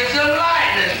 Let's get some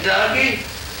lightning, Dougie.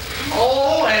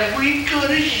 Oh, and we could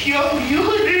have shown you.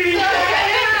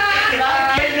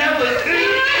 Number 3,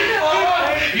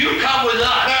 4. You come with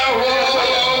us.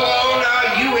 Whoa.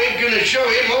 Now you ain't gonna show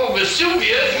him over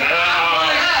Vesuvius.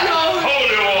 Hold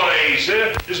it on, Ace.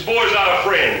 This boy's not a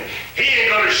friend. He ain't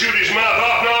gonna shoot his mouth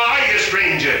off, nor are you,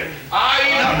 stranger.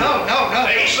 No.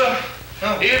 Ace,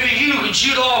 If you could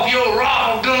shoot off your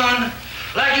rifle gun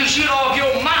like you shoot off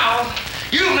your mouth,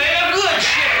 you made a good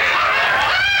sheriff.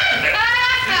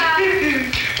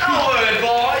 Don't worry,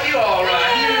 boy. You're all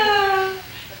right.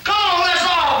 Come on, let's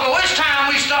all go. It's time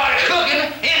we started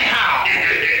cooking anyhow.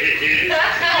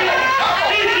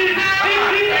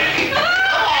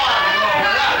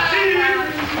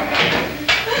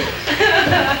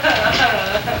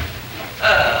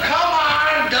 Come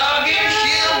on, Dougie.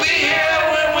 She'll be here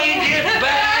when we get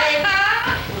back.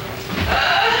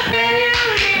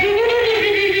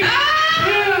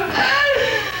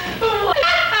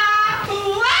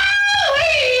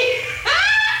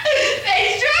 They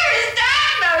sure is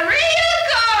starting a real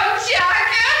corn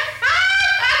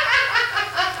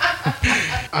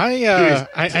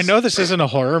I know this isn't a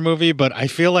horror movie, but I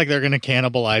feel like they're going to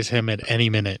cannibalize him at any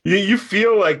minute. You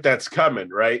feel like that's coming,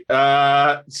 right?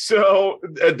 So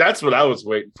that's what I was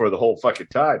waiting for the whole fucking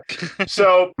time.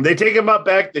 So they take him up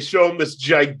back. They show him this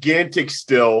gigantic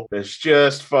still that's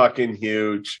just fucking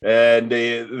huge. And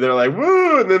they're like,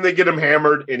 woo! And then they get him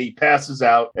hammered and he passes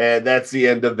out. And that's the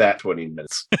end of that 20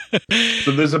 minutes.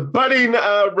 So there's a budding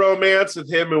romance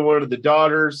with him and one of the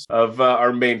daughters of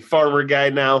our main farmer guy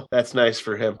now. That's nice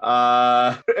for him.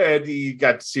 And he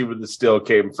got to see where the still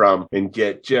came from and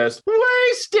get just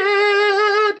wasted.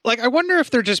 Like, I wonder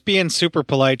if they're just being super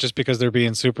polite just because they're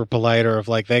being super polite, or if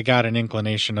like they got an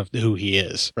inclination of who he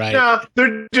is, right? No,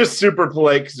 they're just super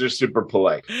polite because they're super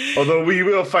polite. Although we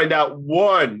will find out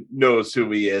one knows who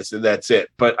he is, and that's it.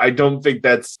 But I don't think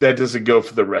that doesn't go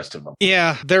for the rest of them.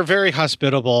 Yeah, they're very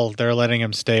hospitable. They're letting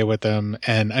him stay with them.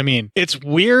 And I mean, it's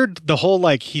weird, the whole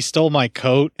like, he stole my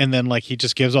coat, and then like he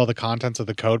just gives all the contents of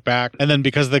the coat back. And then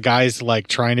because the guy's like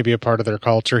trying to be a part of their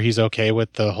culture, he's okay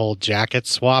with the whole jacket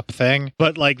swap thing.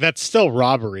 But like, like, that's still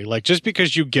robbery. Like, just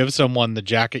because you give someone the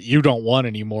jacket you don't want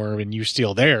anymore and you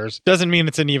steal theirs doesn't mean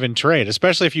it's an even trade,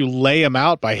 especially if you lay them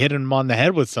out by hitting them on the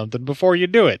head with something before you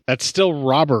do it. That's still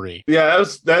robbery. Yeah,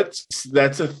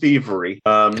 that's a thievery.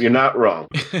 You're not wrong.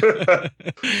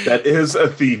 That is a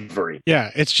thievery.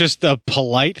 Yeah, it's just a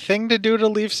polite thing to do to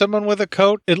leave someone with a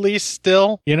coat, at least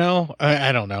still, you know?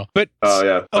 I don't know. But oh,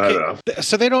 yeah. Okay, I don't know.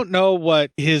 So they don't know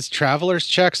what his traveler's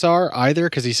checks are either,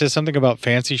 because he says something about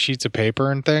fancy sheets of paper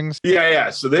and things. Yeah.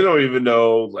 So they don't even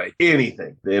know like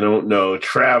anything. They don't know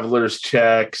traveler's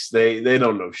checks. They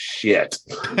don't know shit.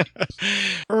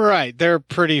 Right. They're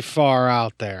pretty far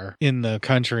out there in the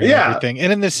country and everything.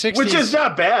 And in the 60s... Which is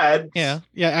not bad. Yeah.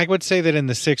 I would say that in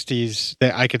the 60s,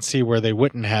 that I could see where they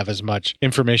wouldn't have as much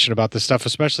information about this stuff,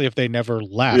 especially if they never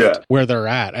left where they're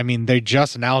at. I mean, they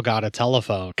just now got a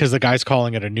telephone because the guy's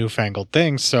calling it a newfangled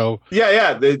thing. So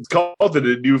yeah, they called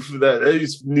it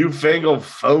these newfangled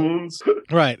phones.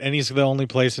 Right. And he's the only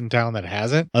place in town that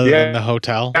has it, other than the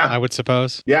hotel, I would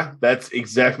suppose. Yeah, that's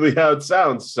exactly how it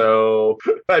sounds. So,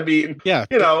 I mean,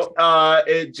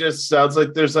 it just sounds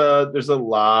like there's a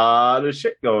lot of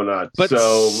shit going on. But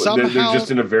so somehow, they're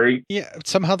just in a very... Yeah,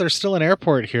 somehow there's still an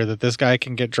airport here that this guy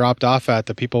can get dropped off at,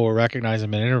 that people will recognize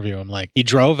him and interview him. Like, he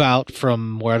drove out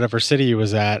from whatever city he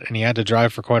was at, and he had to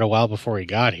drive for quite a while before he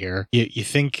got here. You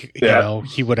think, you know,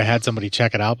 he would have had somebody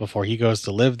check it out before he goes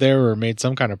to live there, or made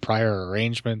some kind of prior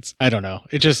arrangements. I don't know.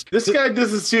 This guy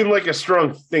doesn't seem like a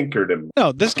strong thinker to me.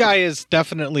 No, this guy is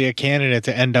definitely a candidate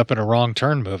to end up in a Wrong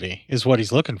Turn movie, is what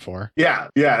he's looking for. Yeah.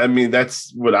 I mean,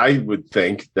 that's what I would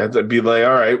think. That'd be like,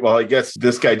 all right, well, I guess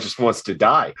this guy just wants to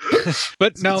die.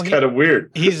 But no, it's kind of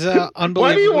weird. He's unbelievably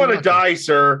Why do you want to lucky. die,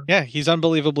 sir? Yeah, he's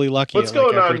unbelievably lucky. What's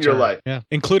going on in your life? Yeah,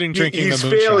 including drinking he's the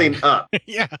moonshine. failing up.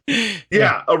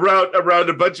 Yeah, around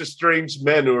a bunch of strange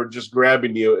men who are just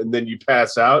grabbing you, and then you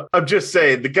pass out. I'm just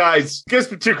saying, the guy's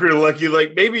particularly lucky.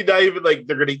 Like, maybe not even like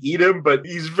they're gonna eat him, but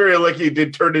he's very lucky. He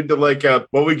did turn into like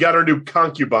we got our new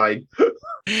concubine.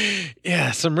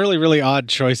 Yeah, some really, really odd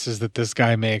choices that this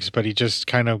guy makes, but he just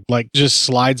kind of just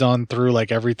slides on through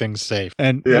like everything's safe.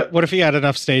 And what if he had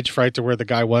enough stage fright to where the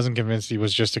guy wasn't convinced he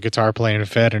was just a guitar playing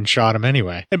Fed and shot him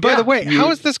anyway? And by the way, how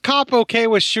is this cop okay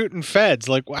with shooting Feds?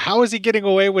 Like, how is he getting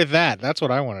away with that? That's what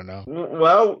I want to know.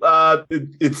 Well,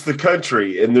 it's the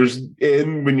country, and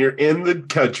when you're in the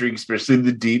country, especially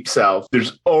the deep South,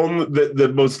 there's only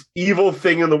the most evil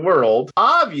thing in the world,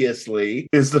 obviously,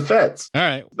 is the Feds. All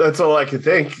right. That's all I can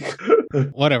think.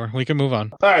 Whatever, we can move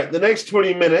on. All right, the next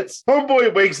 20 minutes,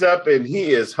 homeboy wakes up and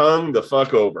he is hung the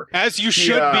fuck over. As you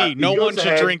should be. No one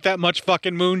should drink that much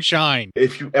fucking moonshine.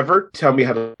 If you ever tell me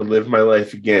how to live my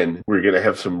life again, we're gonna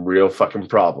have some real fucking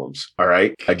problems. All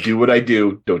right, I do what I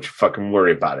do. Don't you fucking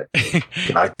worry about it.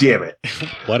 God damn it.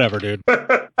 Whatever, dude.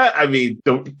 I mean,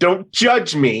 don't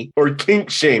judge me or kink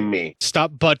shame me.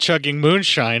 Stop butt chugging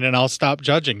moonshine, and I'll stop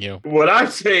judging you. What I'm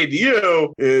saying to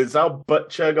you is, I'll butt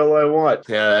chug all I want.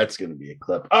 Yeah, that's gonna be a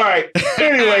clip. All right.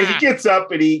 Anyway, he gets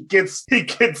up and he gets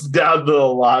down to the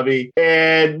lobby,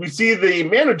 and we see the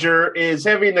manager is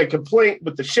having a complaint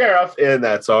with the sheriff, and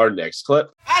that's our next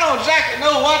clip. I don't exactly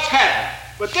know what's happened,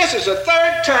 but this is the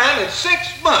third time in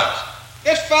 6 months.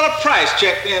 This fella Price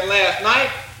checked in last night.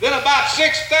 Then about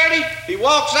 6:30, he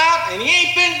walks out and he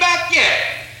ain't been back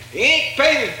yet. He ain't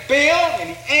paid his bill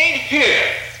and he ain't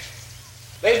here.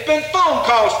 There's been phone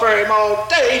calls for him all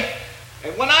day,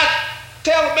 and when I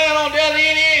tell the man on the other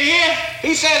end he ain't here,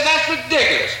 he says that's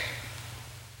ridiculous.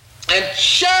 And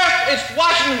Sheriff, it's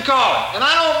Washington calling, and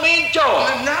I don't mean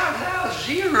George. Now,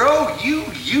 Zero,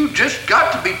 you just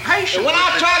got to be patient. And when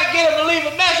I try to get him to leave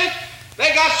a message,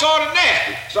 they got sort of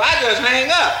nasty, so I just hang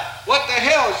up. What the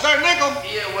hell, Sir Nickel?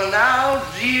 Yeah, well now,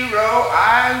 Zero,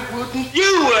 I wouldn't.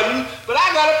 You wouldn't, but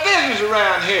I got a business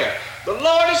around here. The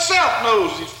Lord himself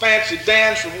knows these fancy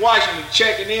Dans from Washington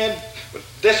checking in, but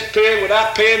disappearing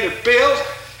without paying their bills.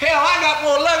 Hell, I got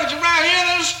more luggage around here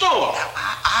than a store. Now,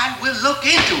 I will look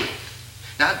into it.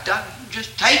 Now, Doc,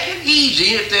 just take it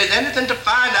easy. If there's anything to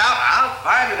find out, I'll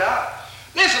find it out.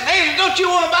 Listen, Angel, don't you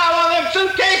want to buy one of them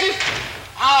suitcases?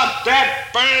 Oh,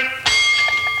 that burn.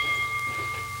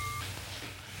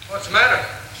 What's the matter?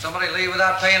 Somebody leave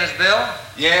without paying his bill?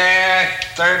 Yeah,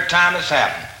 third time it's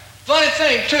happened. Funny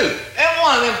thing, too. That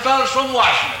one of them fellas from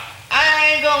Washington.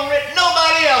 I ain't gonna let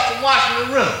nobody else from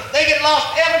Washington room. They get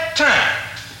lost every time.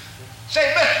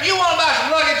 Say, mister, you want to buy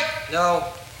some luggage? No.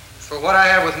 For what I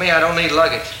have with me, I don't need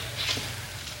luggage.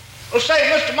 Well,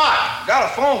 say, Mr. Martin,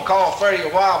 got a phone call for you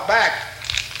a while back.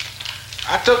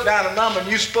 I took down a number and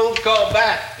you supposed to call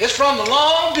back. It's from the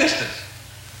long distance.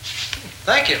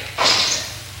 Thank you.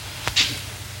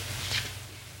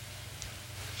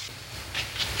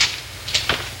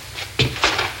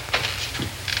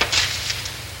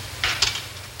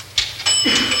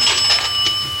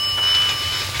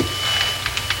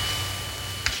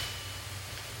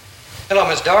 Hello,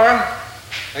 Miss Dora.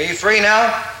 Are you free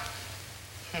now?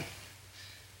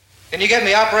 Can you get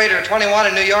me operator 21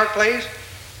 in New York, please?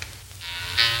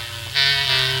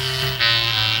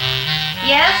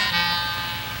 Yes?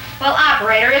 Well,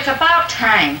 operator, it's about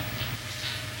time.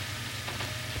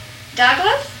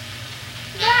 Douglas?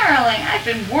 Darling, I've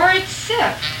been worried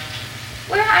sick.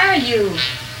 Where are you?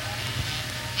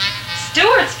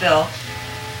 Stewartsville?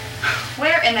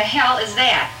 Where in the hell is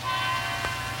that?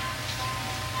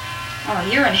 Oh,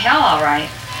 you're in hell, all right.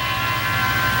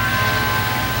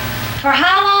 For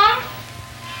how long?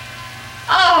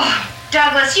 Oh,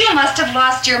 Douglas, you must have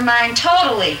lost your mind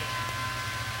totally.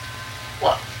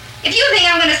 Well, if you think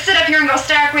I'm going to sit up here and go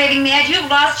stark raving mad, you've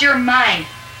lost your mind.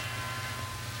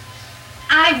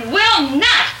 I will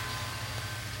not!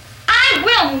 I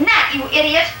will not, you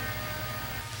idiot!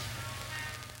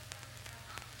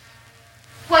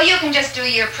 Well, you can just do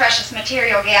your precious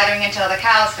material gathering until the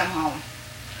cows come home.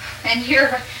 And you're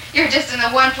just in the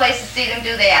one place to see them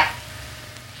do that.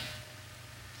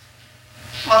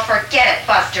 Well, forget it,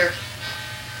 Buster.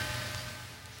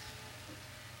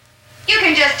 You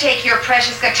can just take your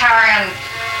precious guitar and...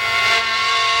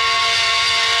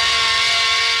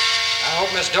 I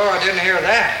hope Miss Dora didn't hear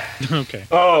that. Okay.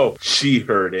 Oh, she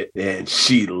heard it and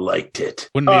she liked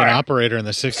it. Wouldn't be an operator in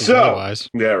the 60s otherwise.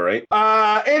 Yeah, right.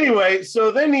 Anyway,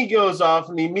 so then he goes off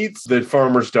and he meets the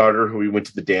farmer's daughter who he went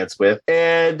to the dance with.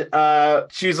 And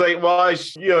she's like, well, I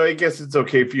guess it's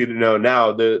okay for you to know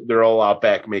now that they're all out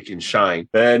back making shine.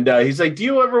 And he's like, do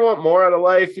you ever want more out of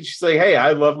life? And she's like, hey,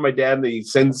 I love my dad. And he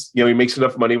sends, he makes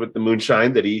enough money with the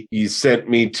moonshine that he sent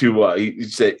me to, he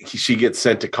said she gets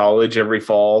sent to college every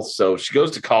fall. So she goes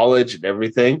to college and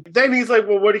everything. Then he's like,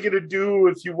 well, what are you going to do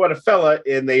if you want a fella?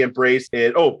 And they embrace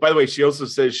it. Oh, by the way, she also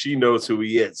says she knows who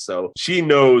he is. So she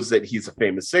knows that he's a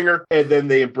famous singer. And then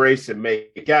they embrace and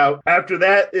make out. After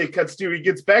that, it cuts to, he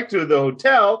gets back to the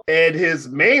hotel and his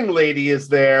main lady is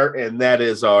there. And that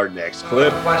is our next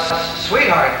clip.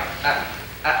 Sweetheart,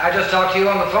 I just talked to you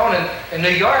on the phone in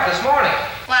New York this morning.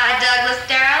 Why, Douglas,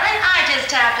 darling, I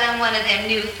just hopped on one of them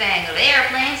newfangled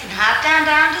airplanes and hopped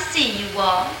down to see you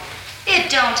all.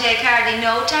 It don't take hardly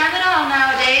no time at all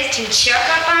nowadays to check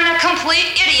up on a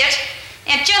complete idiot.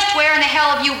 And just where in the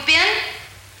hell have you been?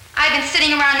 I've been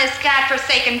sitting around this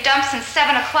godforsaken dump since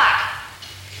 7 o'clock.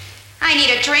 I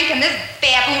need a drink, and this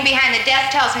baboon behind the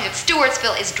desk tells me that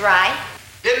Stewartsville is dry.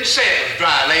 Didn't say it was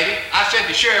dry, lady. I said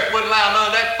the sheriff wouldn't allow none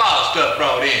of that foul stuff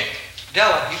brought in.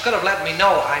 Della, you could have let me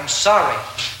know. I'm sorry.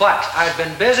 But I've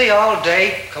been busy all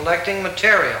day collecting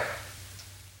material.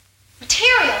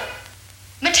 Material?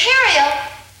 Material?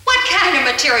 What kind of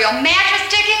material? Mattress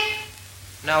sticking?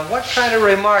 Now, what kind of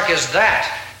remark is that?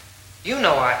 You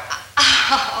know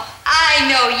Oh, I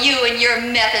know you and your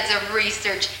methods of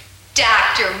research,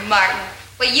 Dr. Martin.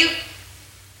 Well, you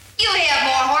have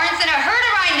more horns than a herd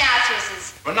of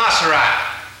rhinoceroses. Rhinoceri.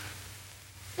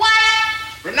 What?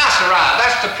 Rhinoceri,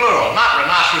 that's the plural, not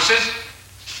rhinoceroses.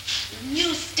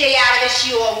 You stay out of this,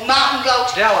 you old mountain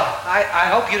goat. Della, I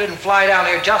hope you didn't fly down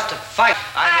here just to fight.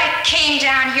 I came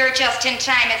down here just in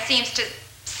time, it seems, to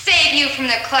save you from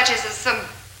the clutches of some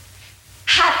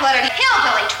hot-blooded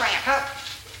hillbilly tramp.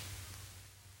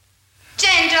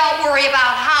 Then don't worry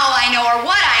about how I know or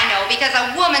what I know, because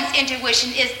a woman's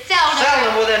intuition is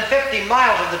seldom within 50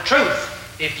 miles of the truth.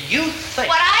 If you think...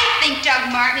 What I think,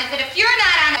 Doug Martin, is that if you're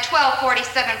not on a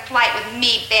 1247 flight with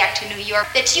me back to New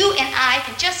York, that you and I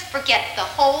can just forget the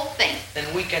whole thing. Then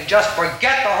we can just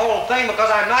forget the whole thing, because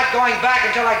I'm not going back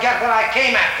until I get what I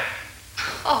came after.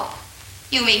 Oh,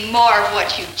 you mean more of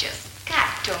what you just got,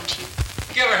 don't you?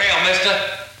 Give her hell, mister.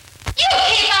 You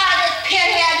keep out of this,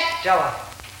 pinhead! Della,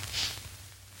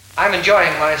 I'm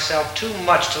enjoying myself too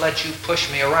much to let you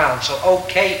push me around, so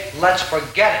okay, let's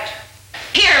forget it.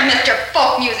 Here, Mr.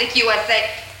 Folk Music USA.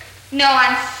 No,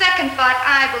 on second thought,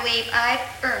 I believe I've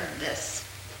earned this.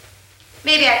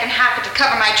 Maybe I can hop it to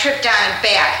cover my trip down and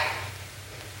back.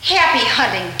 Happy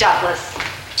hunting, Douglas.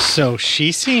 So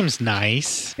she seems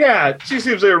nice. Yeah, she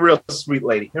seems like a real sweet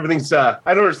lady. Everything's, I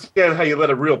don't understand how you let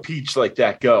a real peach like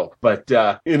that go, but,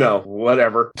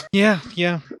 whatever. Yeah.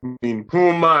 I mean, who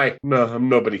am I? No, I'm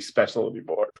nobody special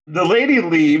anymore. The lady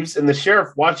leaves and the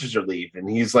sheriff watches her leave and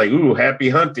he's like, ooh, happy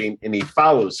hunting. And he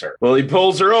follows her. Well, he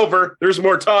pulls her over. There's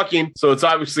more talking. So it's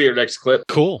obviously our next clip.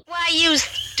 Cool. Why, you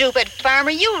stupid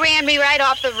farmer, you ran me right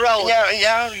off the road.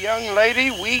 Yeah, young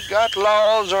lady, we got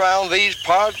laws around these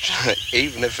parts,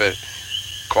 even if a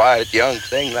quiet young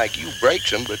thing like you breaks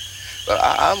them, but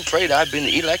I'm afraid I've been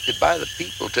elected by the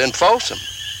people to enforce them.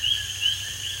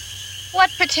 What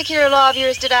particular law of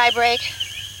yours did I break?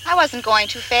 I wasn't going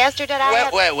too fast, or did I?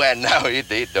 Well, now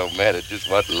it don't matter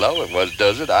just what low it was,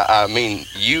 does it? I mean,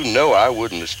 you know I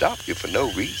wouldn't have stopped you for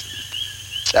no reason.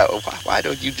 Now, why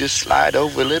don't you just slide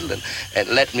over a little and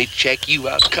let me check you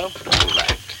out comfortable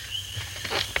like?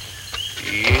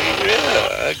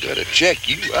 Yeah, I gotta check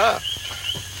you out.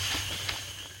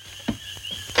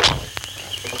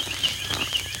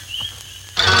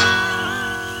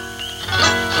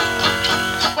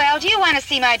 Well, do you want to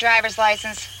see my driver's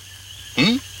license?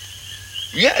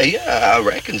 Yeah, I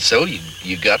reckon so.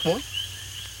 You got one?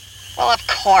 Well, of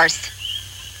course.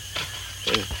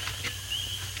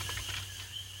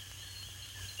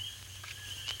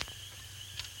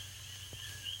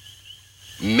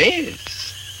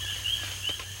 Miss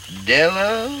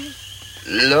Della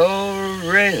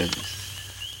Lorenz.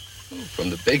 From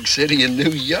the big city in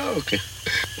New York.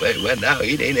 Well, now,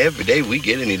 it ain't every day we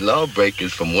get any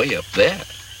lawbreakers from way up there.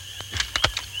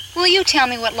 Will you tell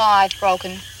me what law I've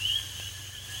broken?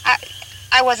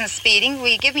 I wasn't speeding. Will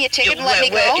you give me a ticket and let me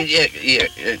go?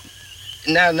 Yeah.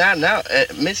 Now,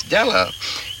 Miss Della,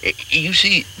 you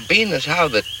see, being as how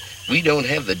that we don't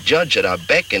have the judge at our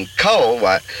beck and call,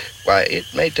 why,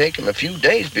 it may take him a few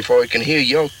days before he can hear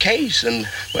your case, and,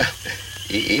 well,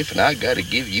 if I gotta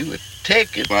give you a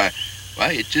ticket, why,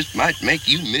 it just might make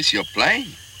you miss your plane.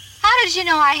 How did you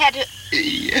know I had to...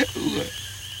 Yeah.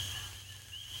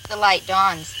 The light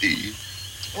dawns.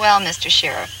 Well, Mr.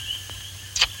 Sheriff,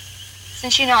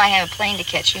 since you know I have a plane to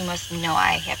catch, you must know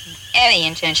I haven't any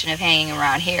intention of hanging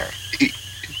around here.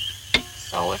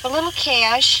 So if a little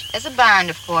cash, as a bond,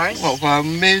 of course. Well, why,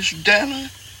 Miss Della,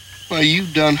 why, you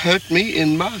done hurt me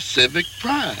in my civic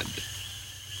pride.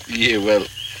 Yeah, well,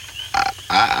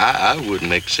 I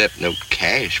wouldn't accept no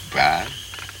cash bribe.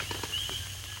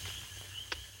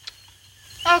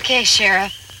 Okay,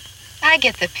 Sheriff. I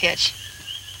get the pitch.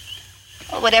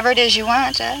 Well, whatever it is you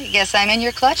want, I guess I'm in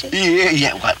your clutches.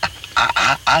 Yeah, well,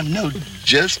 I know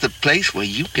just the place where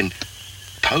you can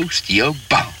post your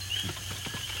bond.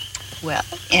 Well,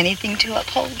 anything to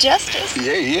uphold justice.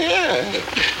 Yeah.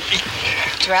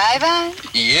 Drive on?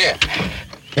 Yeah.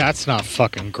 That's not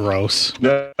fucking gross.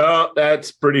 No,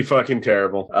 that's pretty fucking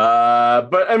terrible.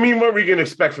 But I mean, what were you gonna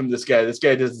expect from this guy? This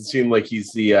guy doesn't seem like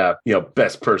he's the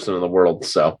best person in the world.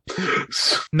 So,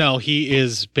 no, he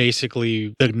is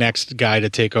basically the next guy to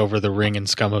take over the ring and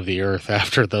scum of the earth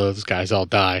after those guys all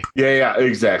die. Yeah,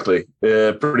 exactly.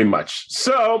 Pretty much.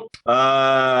 So,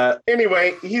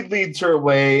 anyway, he leads her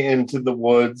away into the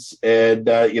woods, and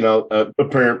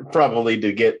probably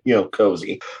to get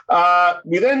cozy.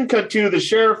 We then cut to the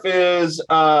sheriff is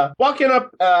walking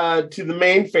up to the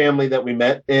main family that we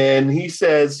met, and he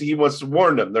says he wants to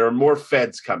warn them there are more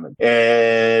feds coming,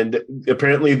 and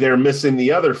apparently they're missing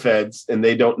the other feds, and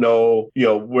they don't know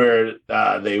where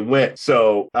they went.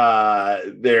 So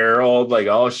they're all like,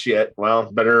 oh shit,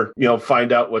 well, better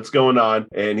find out what's going on.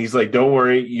 And he's like, don't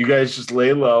worry, you guys just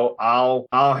lay low,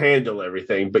 I'll handle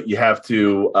everything, but you have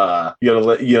to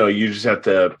you just have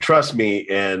to trust me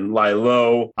and lie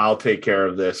low. I'll take care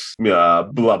of this, blah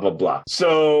blah blah.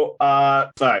 So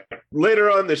all right, later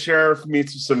on the sheriff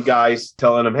meets with some guys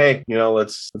telling him, hey,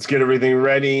 let's get everything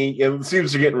ready. It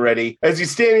seems they're getting ready. As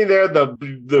he's standing there,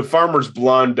 the farmer's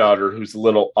blonde daughter, who's a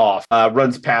little off,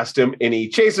 runs past him, and he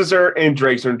chases her and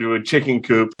drags her into a chicken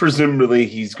coop. Presumably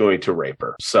he's going to rape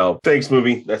her. So thanks,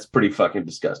 movie. That's pretty fucking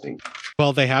disgusting.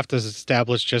 Well, they have to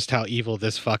establish just how evil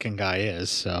this fucking guy is,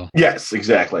 so. Yes,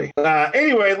 exactly.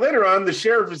 Anyway, later on, the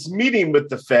sheriff is meeting with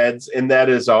the feds, and that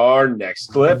is our next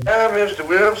clip. Mr.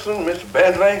 Wilson, Mr.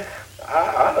 Bentley,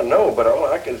 I don't know, but all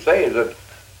I can say is that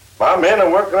my men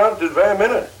are working on it this very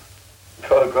minute.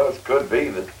 Because it could be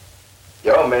that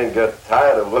your men got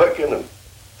tired of working and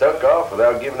took off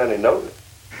without giving any notice.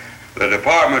 The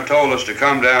department told us to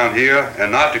come down here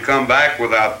and not to come back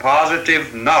without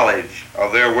positive knowledge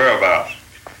of their whereabouts.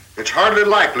 It's hardly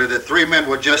likely that 3 men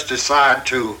would just decide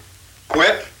to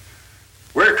quit.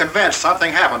 We're convinced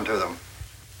something happened to them.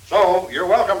 So, you're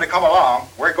welcome to come along.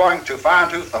 We're going to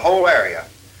fine-tooth the whole area.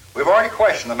 We've already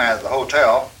questioned the man at the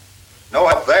hotel. No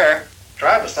help there.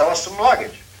 Tried to sell us some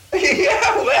luggage.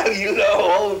 Yeah,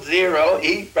 well, old Zero,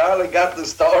 he probably got the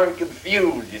story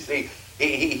confused. You see,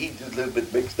 he's just a little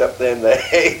bit mixed up there in the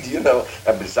head,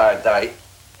 and besides that,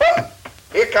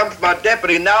 here comes my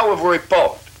deputy now with a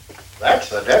report. That's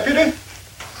the deputy?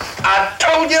 I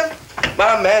told you,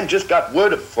 my man just got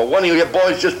word for one of your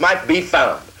boys just might be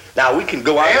found. Now, we can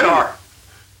go out.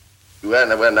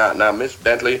 Well, now, Miss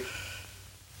Bentley,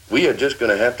 we are just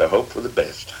going to have to hope for the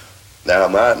best. Now,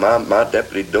 my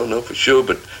deputy don't know for sure,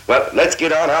 but, well, let's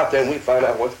get on out there and we find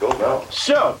out what's going on.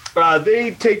 So,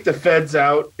 they take the feds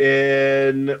out,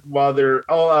 and while they're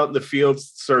all out in the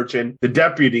fields searching, the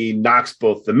deputy knocks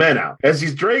both the men out. As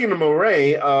he's dragging them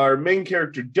away, our main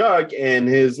character, Doug, and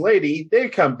his lady, they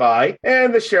come by,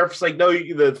 and the sheriff's like, no,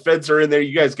 the feds are in there.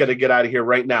 You guys got to get out of here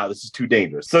right now. This is too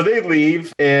dangerous. So they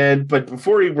leave, but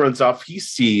before he runs off, he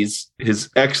sees his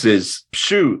ex's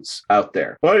shoes out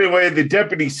there. Well, anyway, the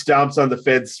deputy stomps on the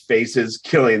feds' faces,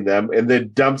 killing them, and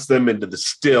then dumps them into the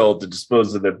still to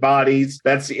dispose of their bodies.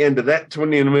 That's the end of that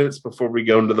 20 minutes before we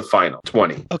go into the final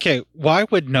 20. Okay, why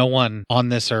would no one on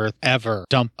this earth ever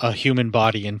dump a human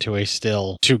body into a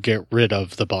still to get rid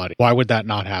of the body? Why would that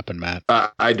not happen, Matt?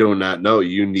 I do not know.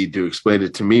 You need to explain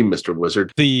it to me, Mr.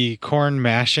 Wizard. The corn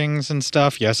mashings and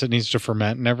stuff, yes, it needs to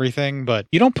ferment and everything, but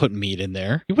you don't put meat in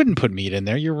there. You wouldn't put meat in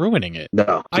there. You're ruining it.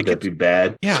 No, that'd be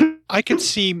bad. Yeah, I could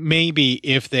see maybe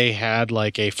if they had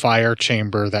like a fire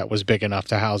chamber that was big enough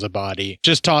to house a body,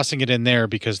 just tossing it in there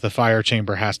because the fire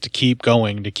chamber has to keep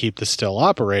going to keep the still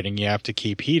operating. You have to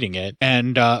keep heating it.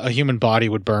 And a human body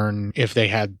would burn if they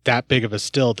had that big of a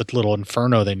still, the little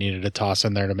inferno they needed to toss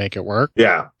in there to make it work.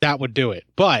 Yeah. That would do it.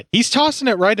 But he's tossing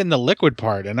it right in the liquid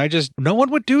part. And no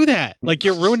one would do that. Like,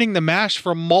 you're ruining the mash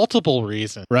for multiple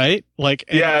reasons, right? Like,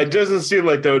 yeah, it doesn't seem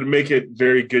like that would make it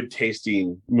very good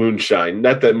tasting moonshine.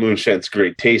 Not that moonshine's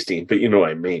great tasting, but you know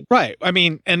what I mean. Right. I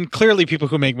mean, and clearly people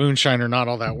who make moonshine are not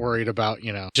all that worried about,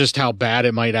 just how bad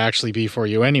it might actually be for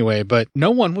you anyway, but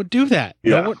no one would do that.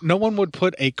 Yeah. No one would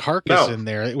put a carcass in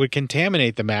there. It would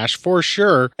contaminate the mash for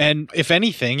sure. And if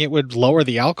anything, it would lower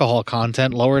the alcohol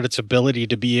content, lower its ability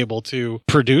to be able to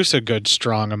produce a good,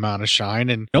 strong amount of shine.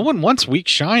 And no one wants weak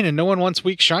shine, and no one wants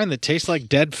weak shine that tastes like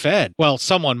dead fed. Well,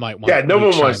 someone might want no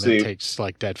one wants that to. tastes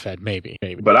like dead fed, maybe.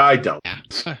 But I don't.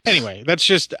 Yeah. Anyway, that's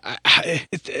just...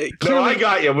 No, I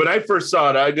got you. When I first saw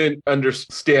it, I didn't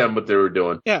understand what they were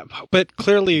doing. Yeah, but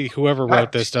clearly whoever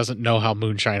wrote this doesn't know how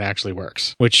moonshine actually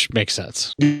works, which makes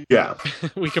sense. Yeah.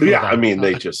 We can move on. I mean,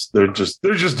 they're just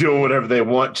doing whatever they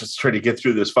want, just try to get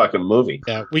through this fucking movie.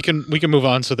 Yeah, we can move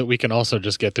on so that we can also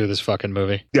just get through this fucking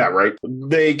movie. Yeah, right.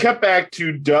 They cut back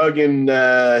to Doug and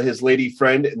his lady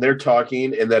friend, and they're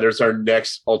talking, and that is our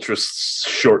next ultra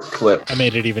short clip. I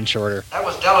made it even shorter. That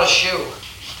was Della's shoe.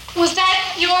 Was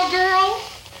that your girl?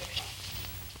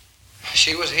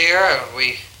 She was here, and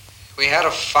we had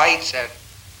a fight, and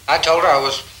I told her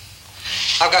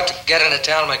I've got to get into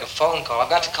town and make a phone call. I've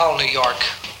got to call New York.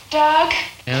 Doug?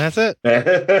 And that's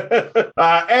it.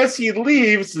 As he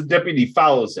leaves, the deputy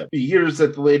follows him. He hears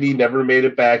that the lady never made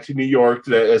it back to New York.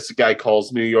 As the guy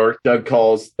calls New York, Doug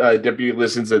calls, deputy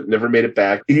listens, that never made it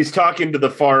back. He's talking to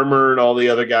the farmer and all the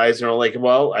other guys, and are like,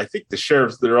 well, I think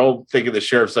they're all thinking the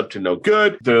sheriff's up to no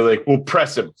good. They're like, we'll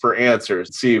press him for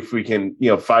answers, see if we can,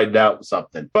 find out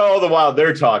something. But all the while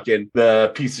they're talking,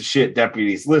 the piece of shit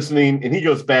deputy's listening, and he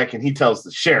goes back and he tells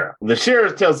the sheriff. And the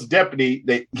sheriff tells the deputy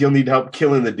that he'll need help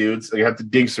killing the dudes. They have to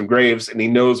dig some graves, and he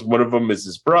knows one of them is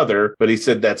his brother, but he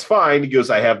said that's fine. He goes,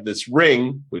 I have this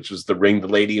ring, which was the ring the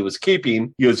lady was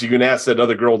keeping. He goes, you can ask that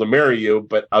other girl to marry you,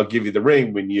 but I'll give you the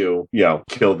ring when you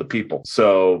kill the people.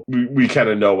 So we kind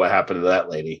of know what happened to that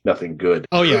lady. Nothing good.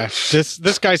 Oh yeah,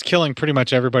 this guy's killing pretty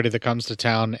much everybody that comes to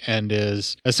town and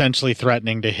is essentially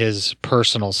threatening to his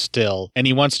personal still, and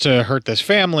he wants to hurt this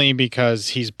family because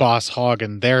he's boss hog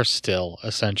and their still,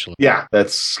 essentially. Yeah,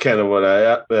 that's kind of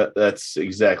that's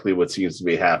exactly what seems to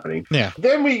be happening. Yeah.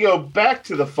 Then we go back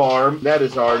to the farm. That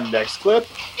is our next clip.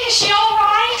 Is she all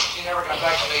right? She never got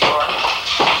back to New York.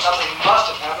 Something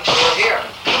must have happened to her here.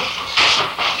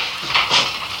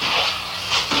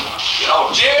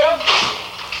 Jim?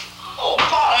 Oh,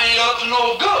 Pa ain't up to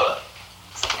no good.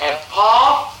 And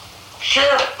Pa,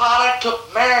 Sheriff Potter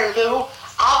took Mary Lou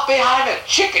out behind a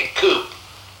chicken coop.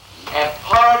 And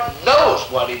Pa knows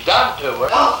what he done to her.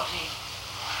 Oh.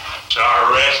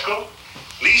 Sorry, rascal.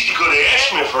 At least you could have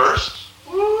asked me first.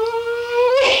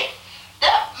 Ooh,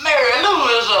 that Mary Lou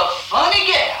is a funny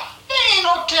gal. There ain't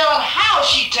no telling how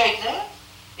she take that.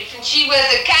 If she was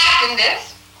a carpenter,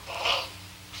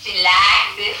 she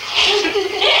likes it.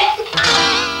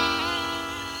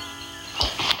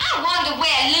 I wonder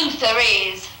where Luther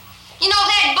is. You know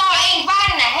that boy ain't right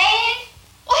in the head?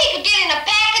 Or he could get in a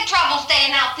pack of trouble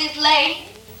staying out this late.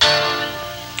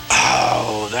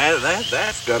 Oh,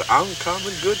 that's got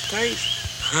uncommon good taste.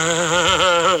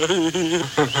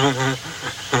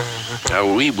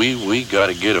 Now we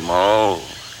gotta get them all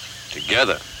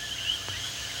together.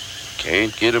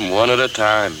 Can't get them one at a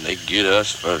time. They get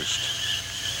us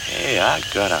first. Hey, I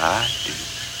got an idea.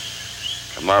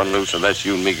 Come on, Lucy, let's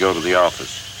you and me go to the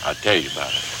office. I'll tell you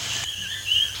about it.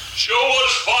 Show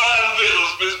us fine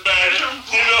victuals, Miss Badger.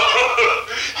 You know,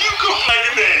 you cook like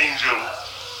an angel.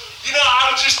 You know, I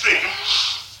was just thinking,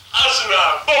 us and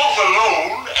I both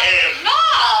alone and...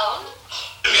 Alone?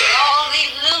 All these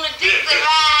lunatics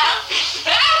around.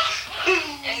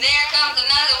 And there comes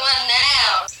another one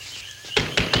now.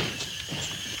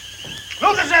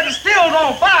 Lucas said the still's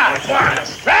on fire.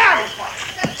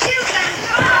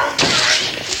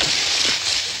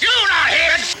 You not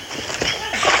here.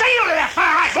 Steal that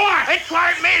fire, boy. It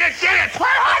weren't me that did it.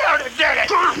 Potter that did it.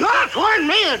 No, it weren't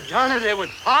me that done it. It was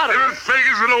Potter. It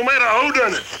figures it don't matter who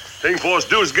done it. Thing for us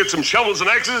to do is get some shovels and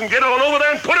axes and get on over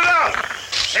there and put it out.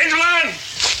 Angeline,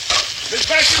 Miss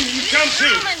Basham, you come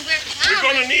too. We're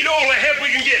gonna need all the help we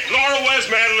can get. Laura, where's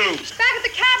Mad Lou? Back at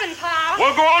the cabin, Pa.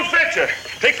 Well, go on, fetch her.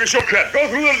 Take the shortcut. Go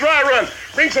through the dry run.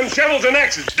 Bring some shovels and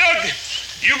axes. Doug,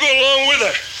 you go along with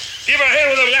her. Give her a hand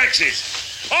with those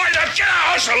axes. All right, now get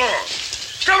our house along.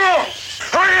 Come on.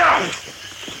 Hurry up.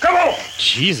 Come on.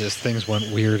 Jesus, things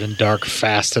went weird and dark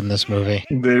fast in this movie.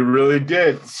 They really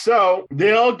did. So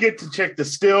they all get to check the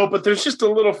still, but there's just a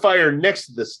little fire next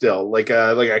to the still, like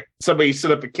somebody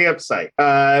set up a campsite.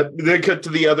 They cut to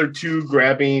the other two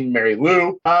grabbing Mary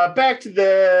Lou. Back to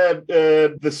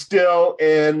the still,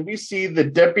 and we see the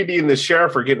deputy and the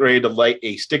sheriff are getting ready to light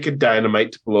a stick of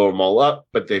dynamite to blow them all up,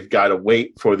 but they've got to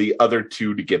wait for the other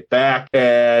two to get back.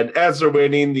 And as they're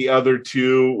waiting, the other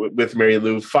two with Mary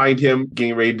Lou find him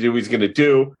getting ready to do what he's going to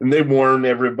do, and they warn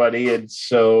everybody. And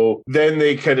so then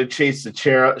they kind of chase the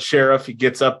sheriff. He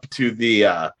gets up to the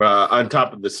on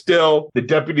top of the still. The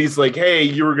deputy's like, hey,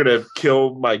 you were going to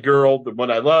kill my girl, the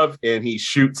one I love. And he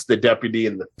shoots the deputy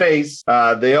in the face.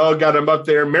 They all got him up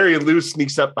there. Mary Lou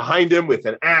sneaks up behind him with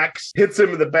an axe, hits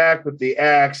him in the back with the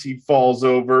axe. He falls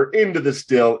over into the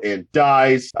still and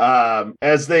dies.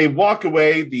 As they walk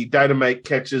away, the dynamite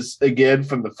catches again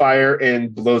from the fire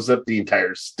and blows up the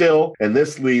entire still. And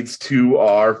this leads to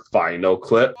our final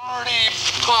clip.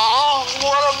 Oh,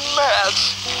 what a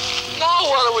mess. Now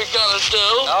what are we gonna do?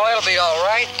 Oh, it'll be all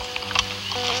right.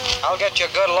 I'll get you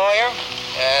a good lawyer,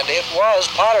 and it was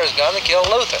Potter's gun that killed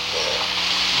Luther.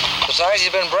 Besides,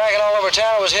 he's been bragging all over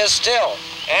town it was his still,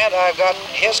 and I've got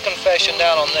his confession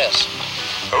down on this.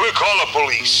 We'll call the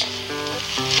police.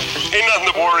 Ain't nothing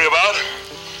to worry about,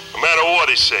 no matter what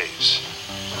he says.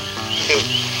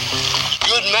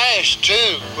 Good mash,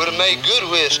 too. Would have made good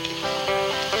whiskey.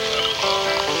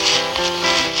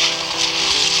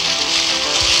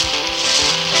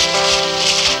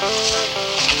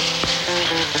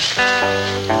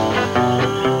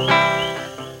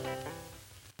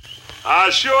 I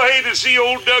sure hate to see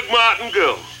old Doug Martin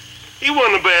go. He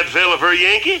wasn't a bad fella for a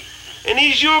Yankee, and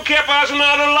he sure kept us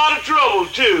out of a lot of trouble,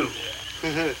 too.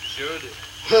 Sure did.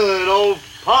 And old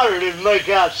Potter didn't make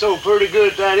out so pretty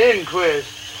good at that inquest.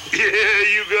 Yeah,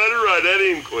 you got it right, that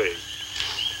inquest.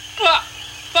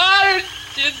 Potter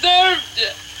deserved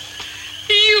it.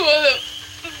 He was a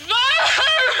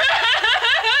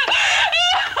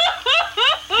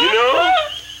You know,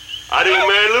 I think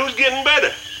Mary Lou's getting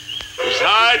better. It's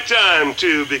high time,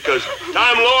 too, because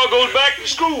time Laura goes back to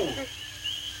school.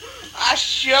 I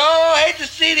sure hate to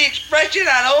see the expression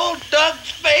on old Doug's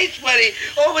face when he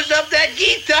opens up that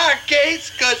guitar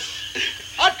case, because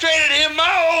I traded him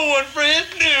my old one for his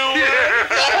new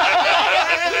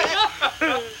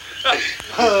one.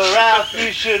 Ralph,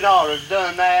 you shouldn't ought to have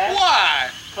done that.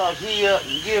 Why? Because he up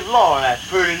and give Laura that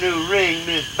pretty new ring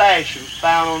Miss Basham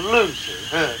found on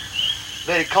Luther.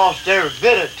 Bet it cost every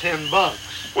bit of $10.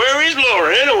 Where is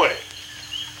Laura, anyway?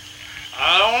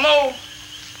 I don't know.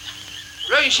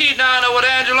 Reckon she's down there with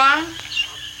Angeline?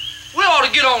 We ought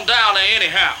to get on down there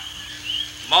anyhow.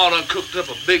 Ma done cooked up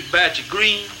a big batch of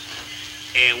greens,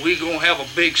 and we gonna have a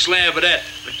big slab of that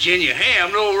Virginia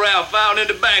ham that old Ralph found in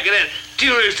the back of that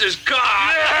tourist's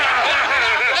car.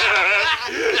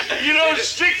 You know,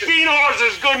 16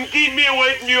 horses couldn't keep me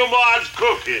away from your mom's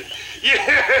cooking. Yeah,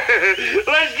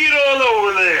 let's get on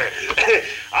over there.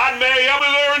 I'd marry up with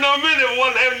her in a minute,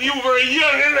 one having you very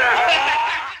young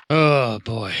enough. Oh,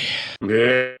 boy.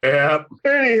 Yeah.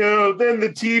 Anyhow, then the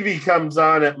TV comes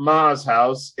on at Ma's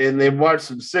house, and they watch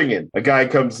some singing. A guy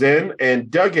comes in, and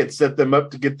Doug had set them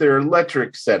up to get their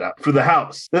electric set up for the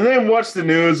house. Then they watch the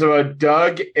news about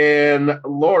Doug and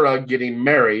Laura getting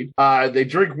married. They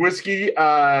drink whiskey.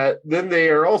 Then they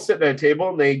are all sitting at a table,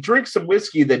 and they drink some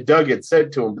whiskey that Doug had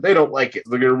sent to them, but they don't like it.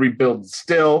 So they're going to rebuild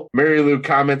still. Mary Lou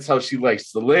comments how she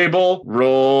likes the label.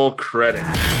 Roll credit.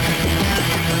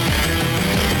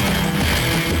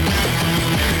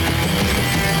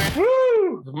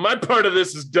 My part of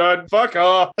this is done. Fuck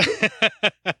off.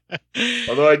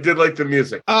 Although I did like the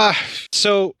music.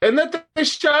 And that they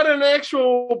shot an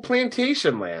actual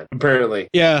plantation land, apparently.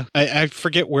 Yeah, I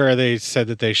forget where they said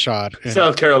that they shot.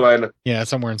 South Carolina. Yeah,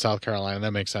 somewhere in South Carolina.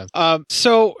 That makes sense.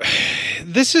 So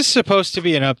this is supposed to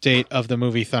be an update of the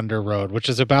movie Thunder Road, which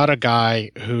is about a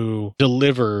guy who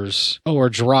delivers or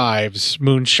drives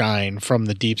moonshine from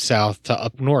the deep south to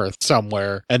up north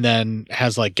somewhere, and then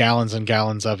has like gallons and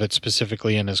gallons of it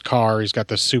specifically in his car. He's got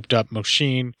this souped up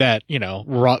machine that,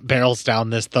 barrels down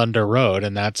this Thunder Road,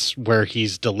 and that's where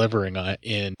he's delivering it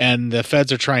in. And the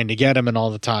feds are trying to get him and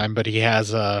all the time, but he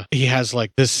has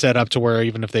like this set up to where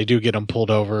even if they do get him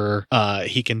pulled over,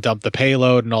 he can dump the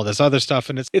payload and all this other stuff.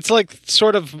 And it's like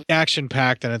sort of action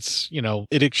packed, and it's,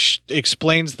 it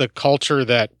explains the culture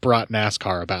that brought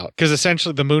NASCAR about. Because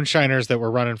essentially the moonshiners that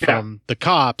were running from the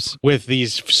cops with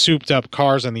these souped up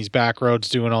cars on these back roads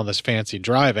doing all this fancy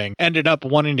driving ended up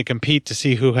wanting to compete to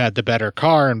see who had the better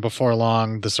car. And before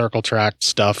long, the circle track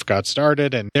stuff got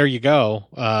started. And there you go.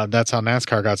 That's how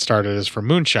NASCAR got started, is from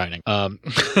moonshining.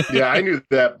 Yeah, I knew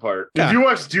that part. Yeah. If you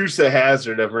watched Dukes of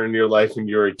Hazzard ever in your life when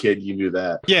you were a kid, you knew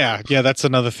that. Yeah, that's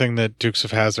another thing that Dukes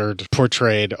of Hazzard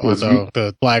portrayed, although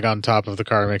the flag on top of the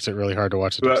car makes it really hard to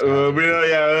watch.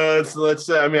 Let's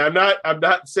say, I'm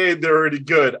not saying they're already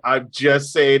good. I'm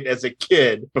just saying, as a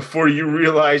kid, before you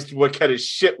realized what kind of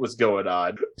shit was going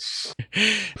on.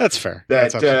 That's fair.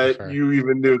 That That's fair. You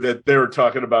even knew that they were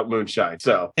talking about moonshine.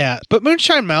 So yeah, but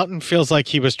Moonshine Mountain feels like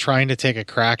he was trying to take a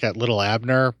crack at Little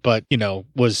Abner, but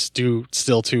was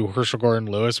still to Herschel Gordon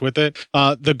Lewis with it.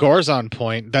 The gore's on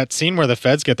point. That scene where the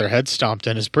feds get their heads stomped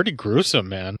in is pretty gruesome,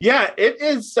 man. Yeah, it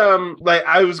is. Like,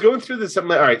 I was going through this. I'm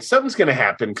like, all right, something's going to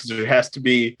happen, because there has to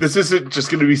be. This isn't just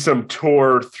going to be some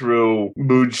tour through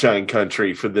moonshine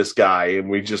country for this guy, and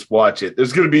we just watch it.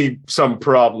 There's going to be some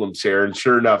problems here, and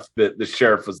sure enough, the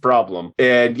sheriff was the problem.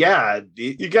 And yeah,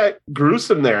 you got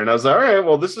gruesome there, and I was like, all right,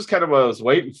 well, this is kind of what I was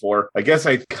waiting for. I guess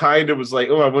I kind of was like,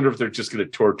 oh, I wonder if they're just going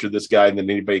to torture this guy, and then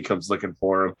anybody comes looking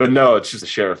for him. But no, it's just the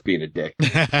sheriff being a dick.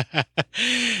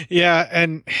 Yeah,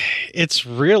 and it's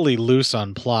really loose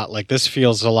on plot. Like, this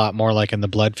feels a lot more like in the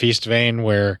Blood Feast vein,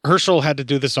 where Herschel had to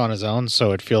do this on his own,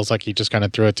 so it feels like he just kind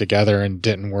of threw it together and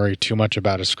didn't worry too much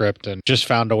about a script and just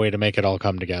found a way to make it all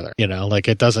come together.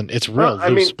 It's real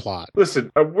loose plot.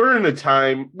 Listen, we're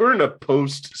in a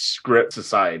post-script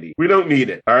society. We don't need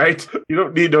it, all right? You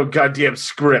don't need no goddamn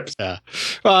scripts. Yeah.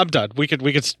 Well, I'm done. We could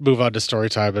move on to story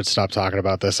time and stop talking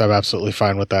about this. I'm absolutely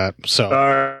fine with that. So,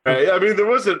 all right. There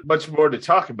wasn't much more to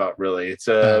talk about, really. It's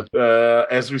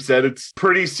as we said, it's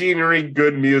pretty scenery,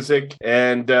 good music,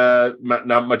 and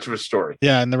not much of a story.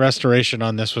 Yeah, and the restoration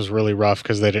on this was really rough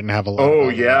because they didn't have a lot.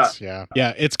 Of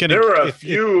yeah. It's gonna.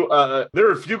 There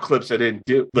were a few clips I didn't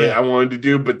do, but I wanted to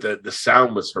do, but the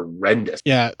sound was horrendous.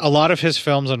 Yeah, a lot of his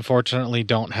films, unfortunately,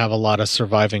 don't have a lot of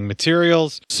surviving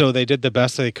materials, so they did the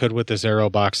best they could with this Arrow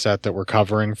box set that we're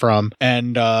covering from,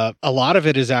 and a lot of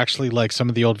it is actually like some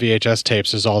of the old VHS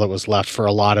tapes is all that was left for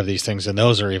a lot of these things, and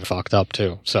those are even fucked up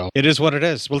too. So it is what it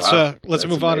is. Let's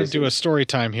move on and do a story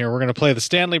time here. We're going to play the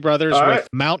Stanley Brothers with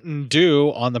Mountain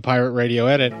Dew on the Pirate Radio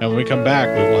edit, and when we come back,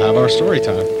 we will have our story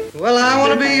time. Well, I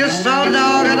want to be a solid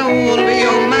dog. I don't want to be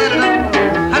your man dog.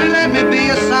 Honey, let me be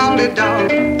a solid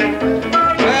dog.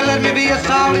 Well, let me be a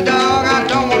solid dog. I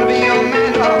don't want to be your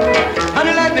man dog.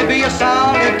 Honey, let me be a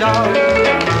solid dog.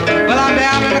 Well, I'm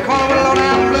down in the corner with a low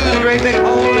down blues, a great big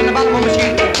hole in the bottom of my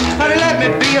sheet. Honey, let me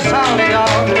be a solid dog.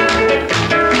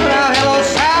 Well, hello,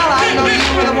 Sal. I know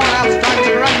you were the one I was trying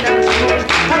to run down the street.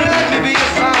 Honey, let me be a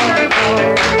solid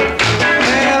dog.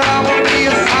 Well, I want to be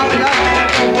a solid dog. I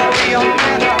don't want to be your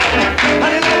man dog.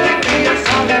 Honey, let me be a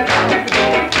solid dog.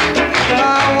 Well,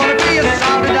 I want to be a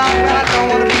solid dog, but I don't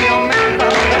want to be your man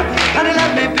dog. Honey,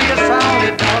 let me be a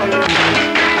solid dog.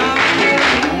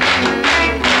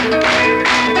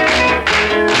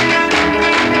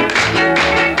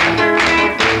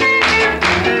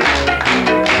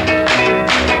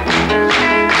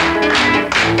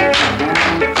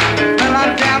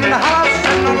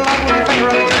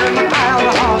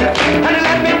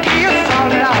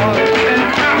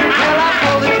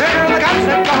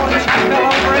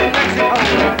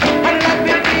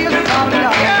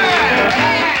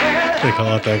 They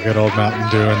call it that good old Mountain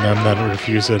Dew, and them that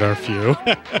refuse it are few.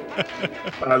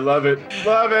 I love it.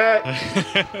 Love it.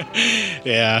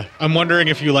 Yeah. I'm wondering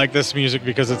if you like this music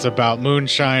because it's about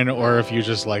moonshine or if you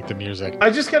just like the music.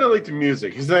 I just kind of like the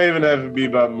music. It's not even having to be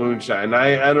about moonshine.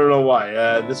 I don't know why.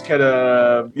 This kind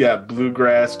of,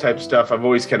 bluegrass type stuff, I've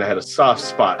always kind of had a soft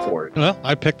spot for it. Well,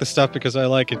 I picked the stuff because I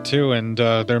like it too, and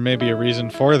there may be a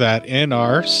reason for that in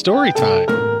our story time.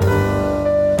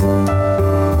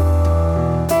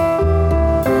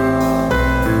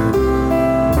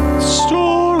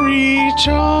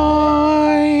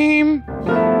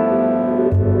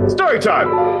 Story time.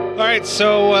 All right,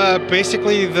 so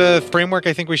basically the framework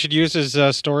I think we should use is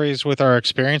stories with our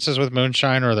experiences with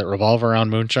Moonshine or that revolve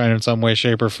around Moonshine in some way,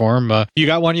 shape, or form. You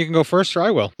got one, you can go first, or I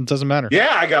will. It doesn't matter.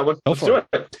 Yeah, I got one. Let's do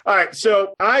it. All right,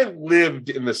 so I lived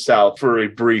in the South for a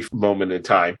brief moment in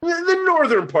time. The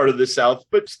northern part of the South,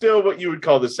 but still what you would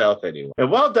call the South anyway. And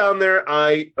while down there,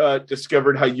 I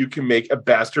discovered how you can make a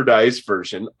bastardized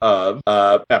version of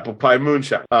apple pie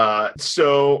moonshine.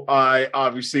 So I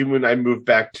obviously, when I moved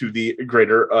back to the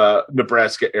greater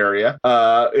Nebraska area,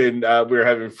 and we were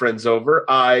having friends over,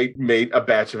 I made a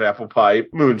batch of apple pie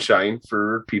moonshine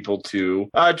for people to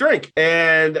drink.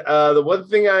 And the one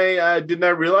thing I did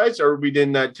not realize, or we did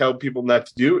not tell people not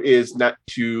to do, is not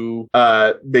to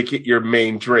make it your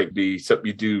main drink. Be something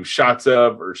you do shots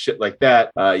of or shit like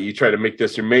that. You try to make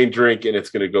this your main drink, and it's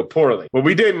going to go poorly. Well,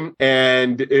 we didn't,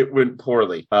 and it went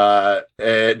poorly.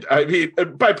 And I mean,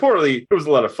 by poorly, it was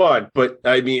a lot of fun. But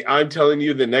I mean, I'm telling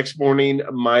you, the next morning,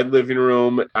 my living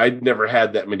room, I'd never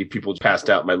had that many people passed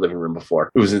out in my living room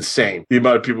before. It was insane. The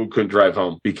amount of people who couldn't drive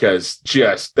home because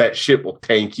just that shit will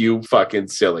tank you fucking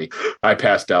silly. I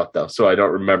passed out though, so I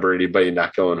don't remember anybody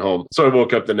not going home. So I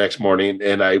woke up the next morning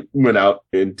and I went out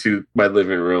into my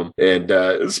living room, and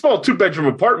it was a small 2-bedroom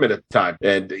apartment at the time.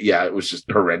 And yeah, it was just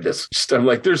horrendous. I'm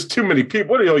like, there's too many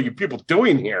people. What are all you people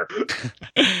doing here?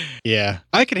 Yeah,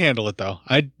 I can handle it though.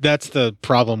 That's the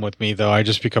problem with me though. I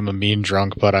just become a mean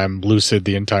drunk, but I'm lucid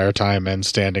the entire time and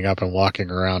standing up and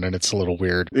walking around, and it's a little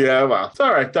weird. Yeah, well, it's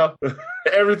all right though.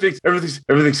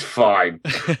 Everything's fine.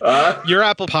 Your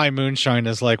apple pie moonshine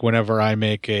is like whenever I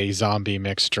make a zombie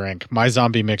mixed drink. My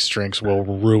zombie mixed drinks will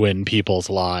ruin people's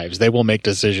lives. They will make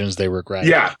decisions they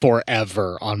regret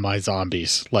forever on my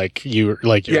zombies. Like your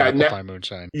apple pie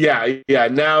moonshine. Yeah.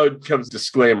 Now it comes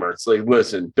disclaimer. It's like,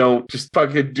 listen, don't just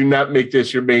fucking do not make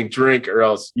this your main drink, or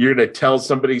else you're gonna tell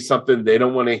somebody something they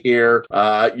don't want to hear.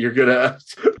 You're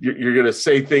gonna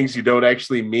say things you don't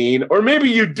actually mean, or maybe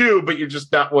you do, but you're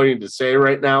just not wanting to say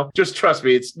right now. Just trust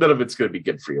me, none of it's going to be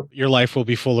good for you. Your life will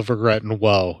be full of regret and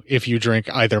woe if you drink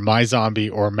either my zombie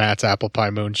or Matt's apple pie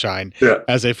moonshine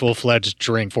as a full-fledged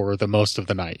drink for the most of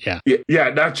the night. Yeah,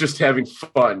 not just having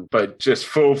fun, but just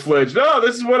full-fledged. No,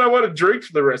 this is what I want to drink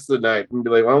for the rest of the night. And be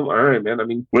like, well, all right, man. I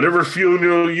mean, whatever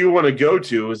funeral you want to go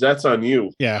to, that's on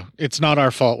you. Yeah, it's not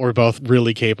our fault. We're both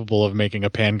really capable of making a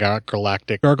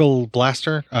pan-galactic gargle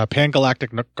blaster.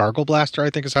 Pan-galactic gargle blaster, I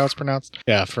think is how it's pronounced.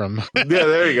 Yeah, from... yeah,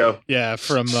 there you go. Yeah,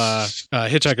 from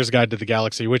Hitchhiker's Guide to the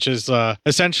Galaxy, which is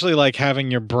essentially like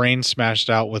having your brain smashed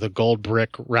out with a gold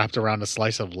brick wrapped around a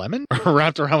slice of lemon, or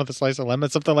wrapped around with a slice of lemon,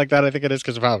 something like that. I think it is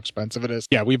because of how expensive it is.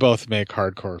 Yeah, we both make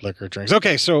hardcore liquor drinks.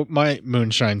 Okay, so my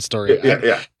moonshine story.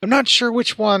 Yeah. I'm not sure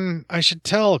which one I should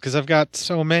tell because I've got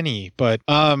so many, but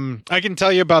I can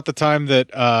tell you about the time that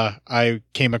I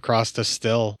came across a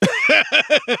still.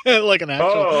 Like an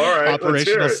actual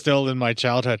operational still in my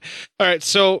childhood. All right,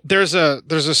 so there's a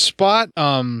spot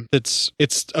it's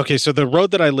okay, so the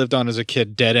road that I lived on as a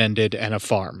kid dead-ended and a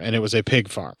farm, and it was a pig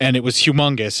farm, and it was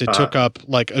humongous. It took up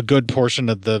like a good portion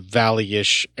of the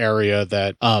valley-ish area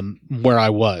that where I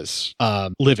was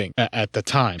living at the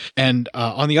time. And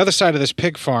on the other side of this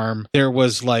pig farm there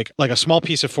was like a small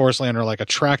piece of forest land, or like a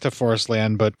tract of forest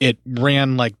land, but it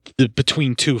ran like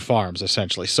between two farms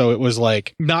essentially. So it was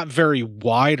like not very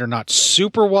wide or not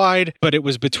super wide, but it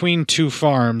was between two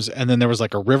farms, and then there was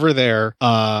like a river there,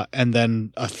 and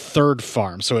then a third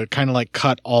farm. So it kind of like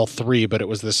cut all three, but it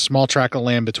was this small tract of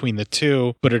land between the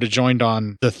two, but it adjoined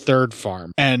on the third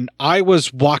farm. And I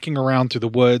was walking around through the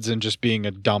woods and just being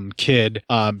a dumb kid,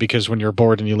 because when you're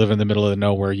bored and you live in the middle of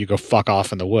nowhere, you go fuck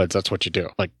off in the woods. That's what you do.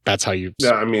 Like that's how you.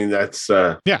 Yeah, I mean that's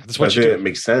that's what you do. It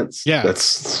makes sense. Yeah,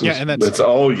 that's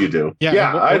all you do.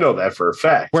 Yeah, I know that for a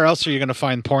fact. Where else are you going to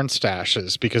find porn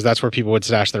stashes? Because that's where people would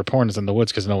stash their porn, is in the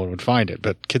woods, because no one would find it.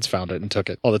 But kids found it and took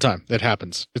it all the time. It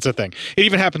happens. It's a thing. It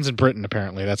even happens in Britain,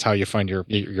 apparently. That's how you find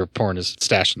your porn, is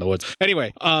stashed in the woods.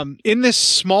 Anyway, in this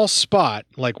small spot,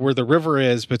 like where the river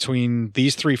is between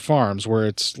these three farms, where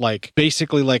it's like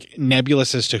basically like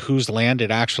nebulous as to whose land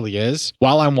it actually is,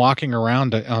 while I'm walking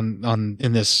around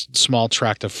in this small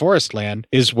tract of forest land,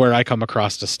 is where I come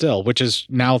across a still, which is,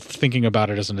 now thinking about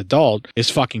it as an adult, is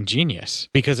fucking genius,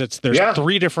 because there's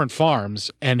three different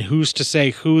farms, and who's to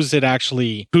say whose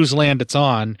land it's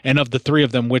on, and of the three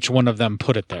of them, which one of them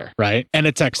put it there, right? And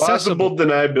it's accessible. Possible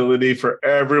deniability for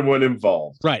everyone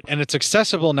involved. Right. And it's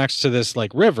accessible next to this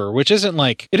like river, which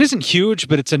isn't huge,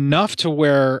 but it's enough to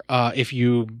where if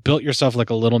you built yourself like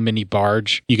a little mini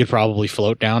barge, you could probably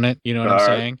float down it. You know what I'm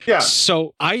saying? Yeah.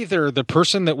 So either the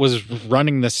person that was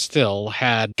running the still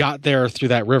had got there through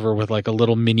that river with like a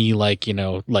little mini like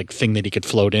thing that he could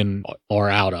float in or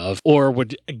out of, or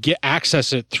would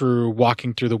access it through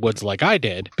walking through the woods like I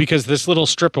did, because this little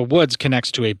strip of woods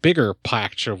connects to a bigger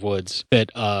patch of woods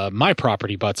that my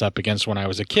property butts up against when I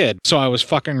was a kid. So I was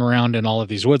fucking around in all of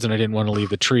these woods and I didn't want to leave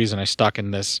the trees, and I stuck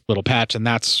in this little patch, and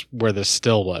that's where this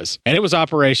still was. And it was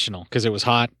operational because it was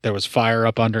hot. There was fire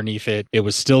up underneath it. It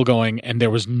was still going, and there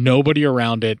was nobody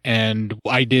around it. And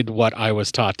I did what I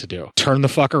was taught to do. Turn the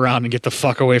fuck around and get the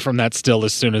fuck away from that still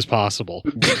as soon as possible.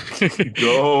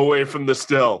 Go away from the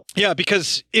still. Yeah,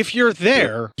 because if you're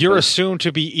there, you're assumed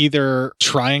to be either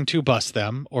trying to bust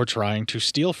them or trying to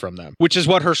steal from them, which is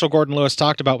what Herschel Gordon Lewis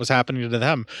talked about was happening to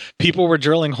them. People were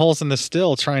drilling holes in the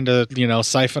still trying to,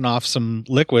 siphon off some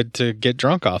liquid to get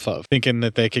drunk off of, thinking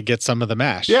that they could get some of the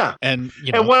mash. Yeah. And,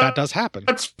 that does happen.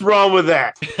 What's wrong with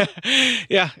that?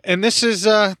 Yeah. And this is,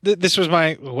 this was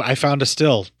I found a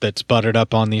still that's butted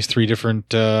up on these 3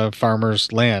 different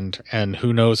farmers' land, and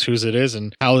who knows whose it is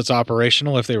and how it's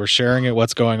operational, if they were sharing it,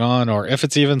 what's going on, or if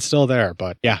it's even still there.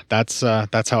 But yeah, that's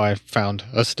how I found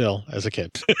a still as a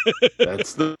kid.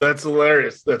 That's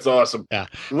hilarious. That's awesome. Yeah.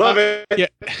 Love it. Yeah.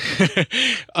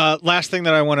 Last thing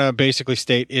that I want to basically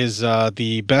state is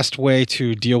the best way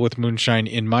to deal with moonshine,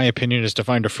 in my opinion, is to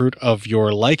find a fruit of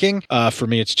your liking. For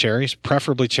me, it's cherries,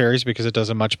 preferably cherries, because it does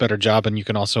a much better job, and you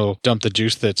can also dump the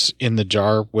juice that's in the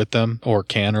jar with them, or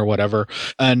can, or whatever.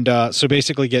 And so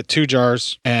basically get 2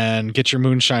 jars and get your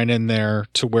moonshine in there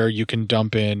to where you can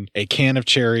dump in a can of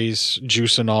cherries,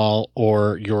 juice and all,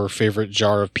 or your favorite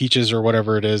jar of peaches or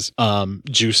whatever it is,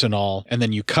 juice and all. And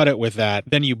then you cut it with that.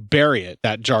 Then you bury it,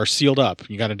 that jar sealed up.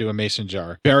 You got to do a mason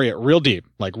jar. Bury it real deep,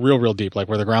 like real deep, like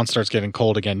where the ground starts getting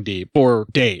cold again deep, for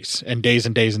days and days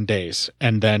and days and days.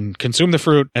 And then consume the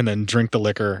fruit and then drink the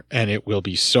liquor, and it will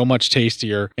be so much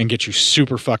tastier and get you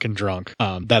super fucking drunk.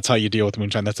 That's how you deal with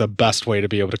moonshine. That's the best way to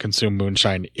be able to consume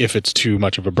moonshine if it's too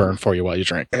much of a burn for you while you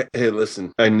drink. Hey,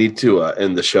 listen, I need to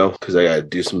end the show because I got to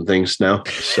do some things now.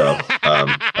 So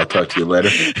I'll talk to you later.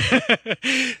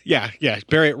 Yeah.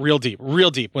 Bury it real deep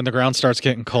when the ground starts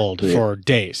getting cold for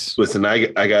days. Listen, I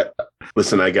got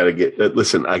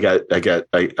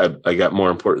more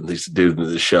important things to do than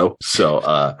this show. So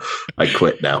I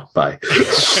quit now. Bye.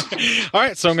 All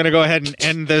right. So I'm going to go ahead and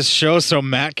end this show so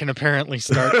Matt can apparently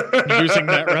start using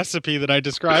that recipe that I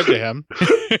described to him.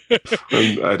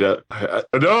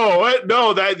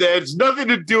 No, that has nothing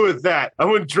to do with that. I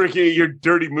wasn't drinking your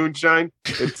dirty moonshine.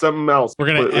 It's something else.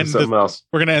 We're going to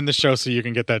end the show so you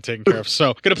can get that taken care of.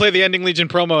 So going to play the Ending Legion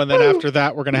promo, and then after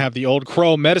that, we're going to have the Old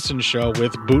Crow Medicine Show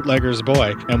with Bootlegger's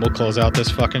Boy, and we'll close out this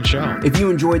fucking show. If you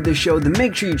enjoyed this show, then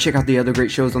make sure you check out the other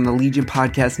great shows on the Legion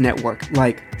Podcast Network,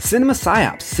 like Cinema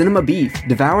Psyops, Cinema Beef,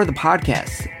 Devour the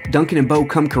Podcast, Duncan and Bo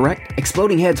Come Correct,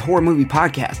 Exploding Heads Horror Movie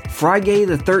Podcast, Friday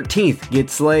the 13th, Get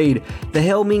Slayed, The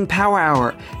Helming Power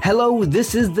Hour, Hello,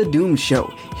 This is the Doom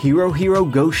Show, Hero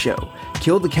Go Show,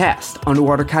 Kill the Cast,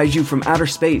 Underwater Kaiju from Outer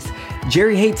Space,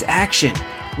 Jerry Hates Action,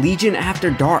 Legion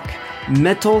After Dark,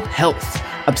 Mental Health,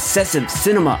 Obsessive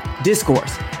Cinema,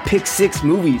 Discourse, Pick 6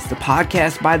 Movies, the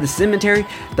podcast by The Cemetery,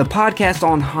 the podcast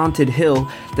on Haunted Hill,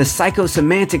 the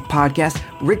Psychosemantic Podcast,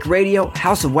 Rick Radio,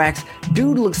 House of Wax,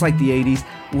 Dude Looks Like the 80s,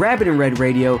 Rabbit and Red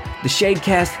Radio, the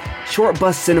Shadecast, Short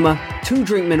Bus Cinema, 2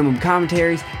 Drink Minimum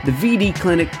Commentaries, the VD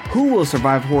Clinic, Who Will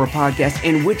Survive Horror Podcast,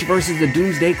 and Witch vs. the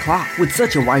Doomsday Clock. With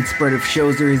such a wide spread of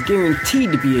shows, there is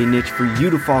guaranteed to be a niche for you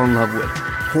to fall in love with.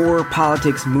 Horror,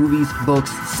 politics, movies,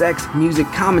 books, sex, music,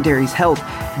 commentaries, health,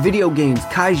 video games,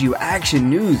 kaiju, action,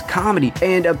 news, comedy,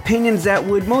 and opinions that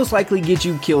would most likely get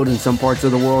you killed in some parts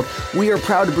of the world. We are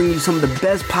proud to bring you some of the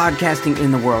best podcasting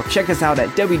in the world. Check us out at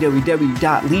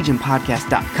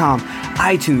www.legionpodcast.com,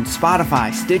 iTunes,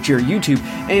 Spotify, Stitcher, YouTube,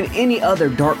 and any other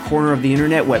dark corner of the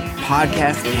internet where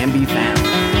podcasts can be found.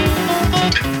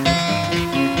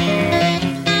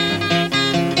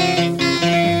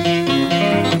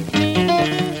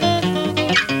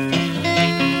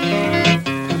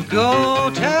 Go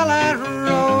tell Aunt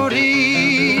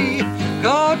Rhody,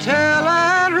 go tell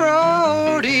Aunt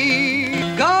Rhody,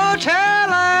 go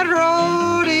tell Aunt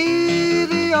Rhody,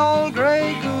 the old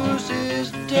gray goose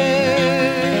is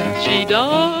dead. She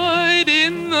died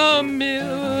in the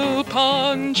mill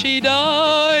pond, she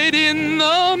died in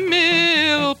the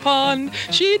mill pond,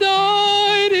 she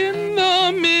died in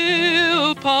the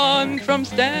mill pond from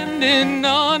standing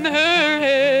on her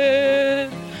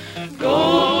head.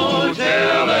 Go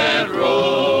tell Aunt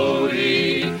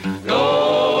Rhody,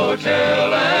 go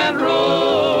tell Aunt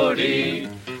Rhody,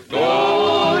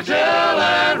 go tell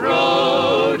Aunt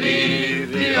Rhody,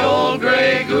 the old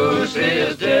gray goose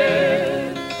is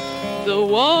dead. The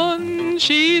one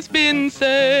she's been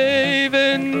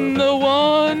saving, the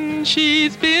one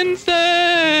she's been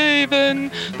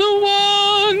saving, the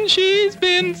one she's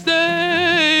been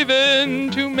saving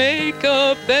make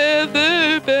a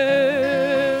feather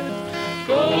bed.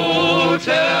 Go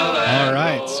tell All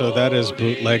right, so that is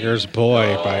Bootlegger's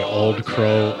Boy by Old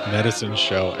Crow Medicine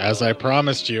Show, as I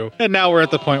promised you. And now we're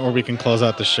at the point where we can close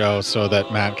out the show so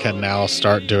that Matt can now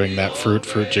start doing that fruit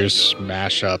juice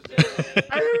mashup.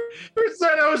 Who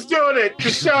said I was doing it?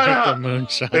 Just shut up. The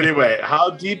moonshine. Anyway,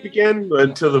 how deep again?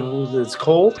 Until it's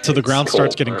cold? So the ground It's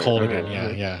starts cold. getting cold Right, again.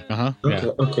 right. Yeah. Uh-huh.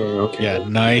 Okay. Yeah,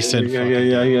 nice and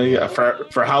Yeah.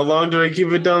 For how long do I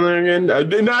keep it down there again?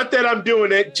 Not that I'm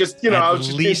doing it, just, I was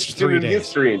just interested in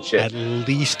history and shit. At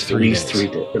least 3 days.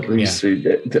 At least 3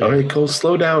 days. All right, Cole,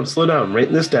 slow down. I'm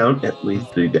writing this down. At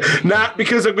least 3 days. Not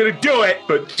because I'm going to do it,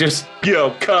 but just,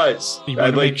 cuz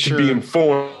I'd like to be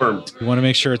informed. You want to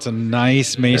make sure it's a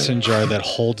nice mason jar that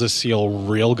holds a seal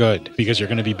real good, because you're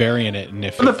going to be burying it, and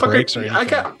if it breaks or anything.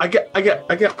 I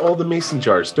got all the mason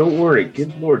jars. Don't worry.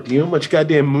 Good Lord, do you know how much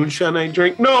goddamn moonshine I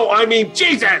drink? No, I mean,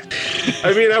 Jesus.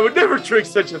 I would never drink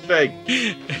such a thing.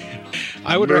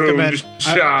 I would recommend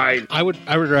I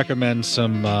would recommend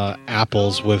some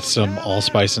apples with some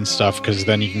allspice and stuff, because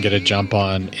then you can get a jump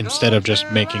on, instead of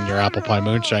just making your apple pie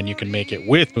moonshine, you can make it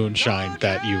with moonshine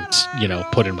that you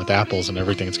put in with apples and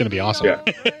everything. It's going to be awesome. Yeah.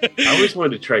 I always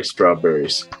wanted to try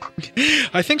strawberries.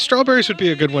 I think strawberries would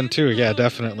be a good one too. Yeah,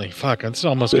 definitely. Fuck, it's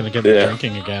almost going to get me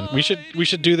drinking again. We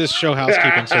should do this show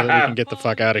housekeeping so that we can get the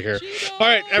fuck out of here. All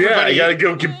right, everybody. Yeah, I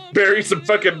got to go bury some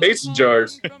fucking mason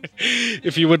jars.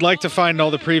 If you would like to find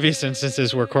all the previous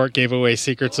instances where Court gave away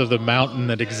secrets of the mountain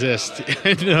that exist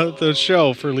in the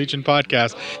show for Legion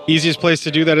Podcast, easiest place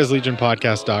to do that is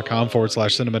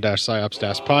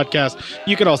legionpodcast.com/cinema-psyops-podcast.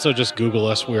 You can also just Google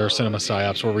us. We're Cinema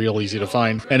Psyops. We're real easy to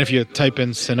find. And if you type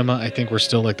in cinema, I think we're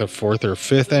still like the 4th or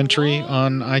 5th entry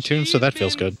on iTunes, so that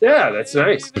feels good. Yeah, that's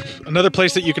nice. Another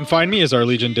place that you can find me is our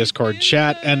Legion Discord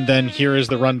chat, and then here is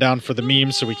the rundown for the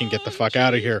memes so we can get the fuck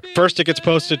out of here. First, it gets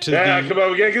posted to come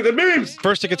on, we gotta get the memes.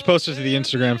 First, it gets posted to the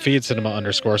Instagram feed,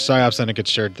 cinema_psyops, then it gets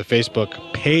shared to the Facebook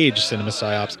page, Cinema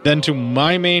Psyops, then to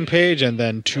my main page, and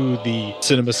then to the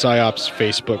Cinema Psyops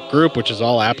Facebook group, which is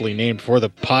all aptly named for the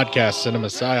podcast Cinema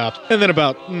Psyops, and then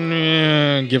about,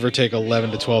 give or take,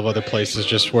 11 to 12 other places,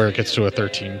 just where it gets to a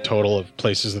 13 total of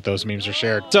places that those memes are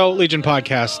shared. So, Legion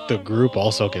Podcast, the group,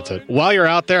 also gets it. While you're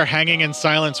out there hanging in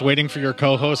silence, waiting for your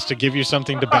co-host to give you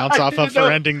something to bounce off of for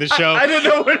ending the show, I didn't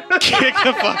know what. Kick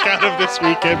the fuck out of this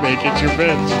weekend, make it your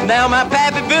binge. Now my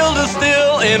pappy builder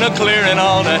still in a clearing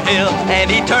on a hill, and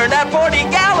he turned out 40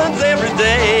 gallons every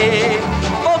day.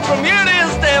 Folks from here to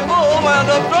Istanbul wound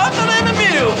up drunker than a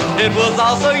mule. It was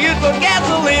also used for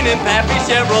gasoline in Pappy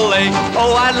Chevrolet.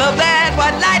 Oh, I love that.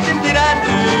 What lightning did I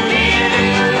do?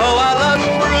 Oh, I love the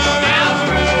brew.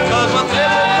 Cause my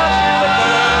simple country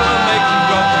liquor will make you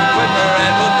drunker quicker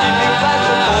and will keep you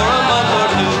faster for a month or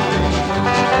two.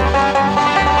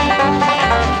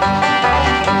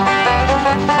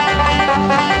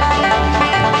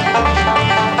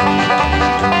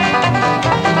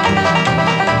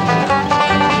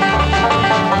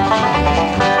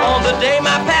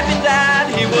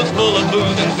 Full of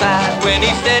booze inside. When he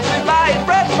said goodbye, his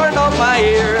breath burned on my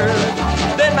ear.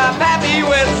 Then my pappy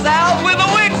went south with a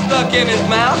wick stuck in his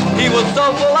mouth. He was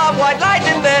so full of white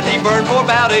lightning that he burned for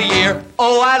about a year.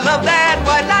 Oh, I love that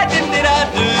white lightning did I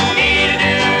do.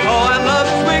 Oh, I love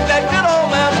to swig that good old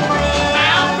Mountain Brew.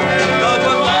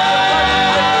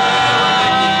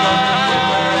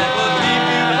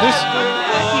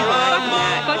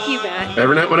 Fuck you, Matt.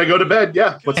 Every night when I go to bed,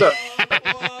 yeah. What's up?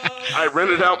 I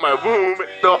rented out my womb.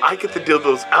 No, I get the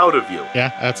dildos out of you. Yeah,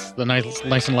 that's the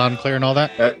nice and loud and clear and all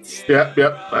that. That's yep.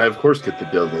 I of course get the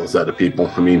dildos out of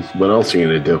people. I mean, what else are you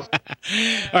gonna do? All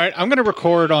right, I'm gonna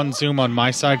record on Zoom on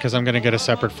my side because I'm gonna get a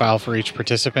separate file for each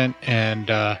participant, and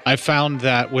I found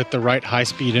that with the right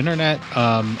high-speed internet,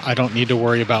 I don't need to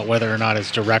worry about whether or not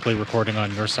it's directly recording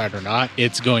on your side or not.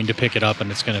 It's going to pick it up and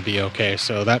it's going to be okay.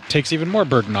 So that takes even more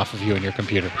burden off of you and your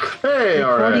computer. Hey,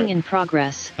 all right. Recording in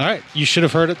progress. All right, you should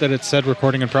have heard it that it said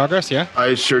recording in progress. Yeah,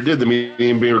 I sure did. The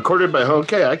meeting being recorded by.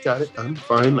 Okay, I got it. I'm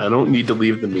fine. I don't need to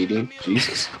leave the meeting.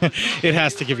 Jesus. It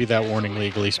has to give you that warning,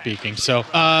 legally speaking. So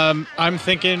I'm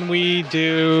thinking we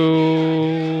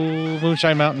do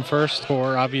Moonshine Mountain first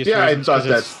for obvious reasons. I thought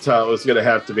that's how it was going to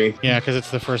have to be. Yeah, because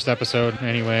it's the first episode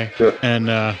anyway. Yeah. And,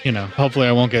 hopefully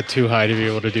I won't get too high to be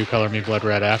able to do Color Me Blood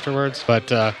Red afterwards.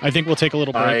 But I think we'll take a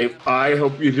little break. I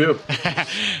hope you do.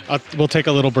 We'll take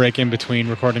a little break in between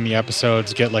recording the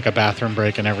episodes, get like a bathroom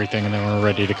break and everything, and then when we're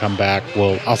ready to come back,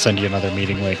 I'll send you another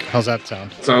meeting link. How's that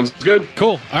sound? Sounds good.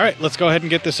 Cool. All right, let's go ahead and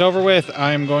get this over with.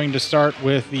 I'm going to start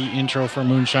with the intro for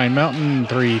Moonshine Mountain.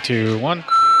 3, 2, 1.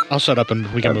 I'll shut up and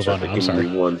we can move on now. I'm sorry.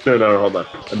 No, hold on.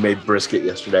 I made brisket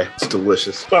yesterday. It's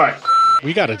delicious. All right.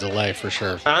 We got a delay for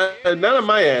sure. Not on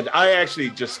my end. I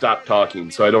actually just stopped talking,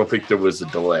 so I don't think there was a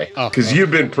delay. Because you've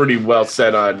been pretty well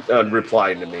set on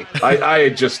replying to me. I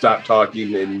had just stopped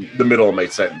talking in the middle of my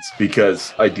sentence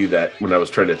because I do that when I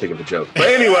was trying to think of a joke. But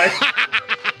anyway.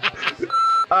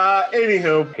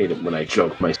 Anywho, hate it when I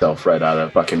joke myself right out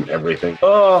of fucking everything.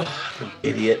 Oh,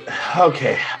 idiot.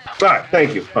 Okay. All right,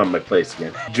 thank you. Found my place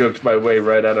again. Joked my way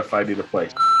right out of finding a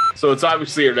place. So it's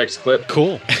obviously your next clip.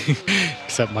 Cool.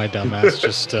 Except my dumbass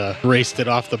just raced it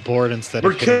off the board instead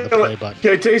of hitting the play button.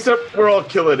 Can I tell you something? We're all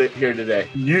killing it here today.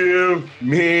 You,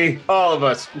 me, all of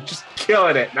us. We're just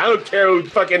killing it. And I don't care who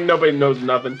fucking nobody knows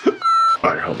nothing. All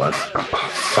right, hold on.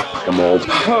 Fuck, I'm old.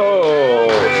 Oh.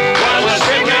 Well, let's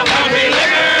drink that country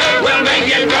liquor. We'll make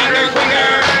you drunker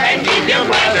quicker and keep you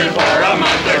plastered for a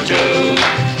month or two.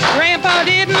 Grandpa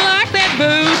didn't like that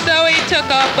booze, so he took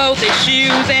off both his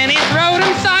shoes and he threw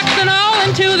them socks and all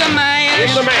into the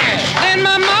mash. Then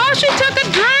my ma, she took a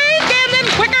drink and then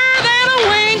quicker than a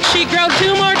wink, she growed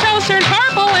 2 more toes, turned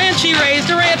purple, and she raised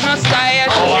a red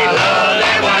mustache. Oh, I love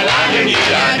that white lightning,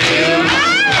 yeah, I do.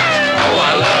 Oh,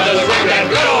 I love to drink that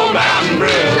good old mountain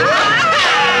brew.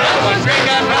 Let's drink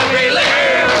that country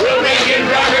liquor. We'll make you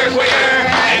drunker quicker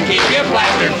and keep you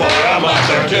plastered for a month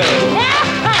or two.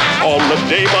 On the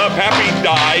day my pappy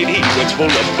died, he was full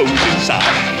of booze inside.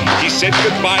 He said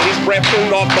goodbye, his breath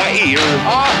blew off my ear.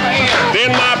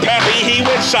 Then my pappy, he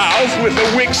went south with a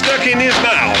wick stuck in his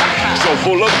mouth. So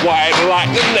full of white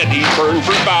lightning that he burned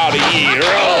for about a year.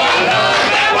 Oh, I love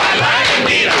that white lightning,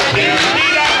 need I do,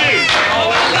 need I do. Oh,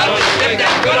 I love to sip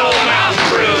that good old mountain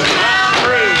brew.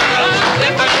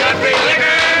 Sip the country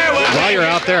liquor. While you're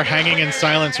out there hanging in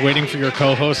silence, waiting for your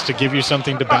co-host to give you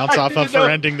something to bounce off of for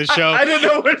ending the show, I didn't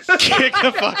know where to kick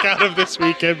the fuck out of this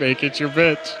weekend, make it your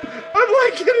bitch. I'm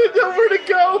like, I didn't know where to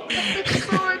go.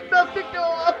 I had nothing to go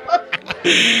on.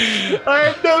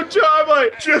 I had no job. I'm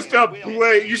like, just a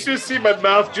plate. You should see my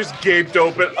mouth just gaped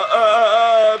open.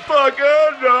 Fuck,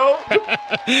 no.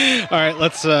 All right,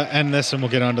 let's end this and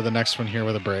we'll get on to the next one here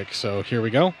with a break. So here we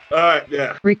go. All right,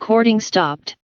 yeah. Recording stopped.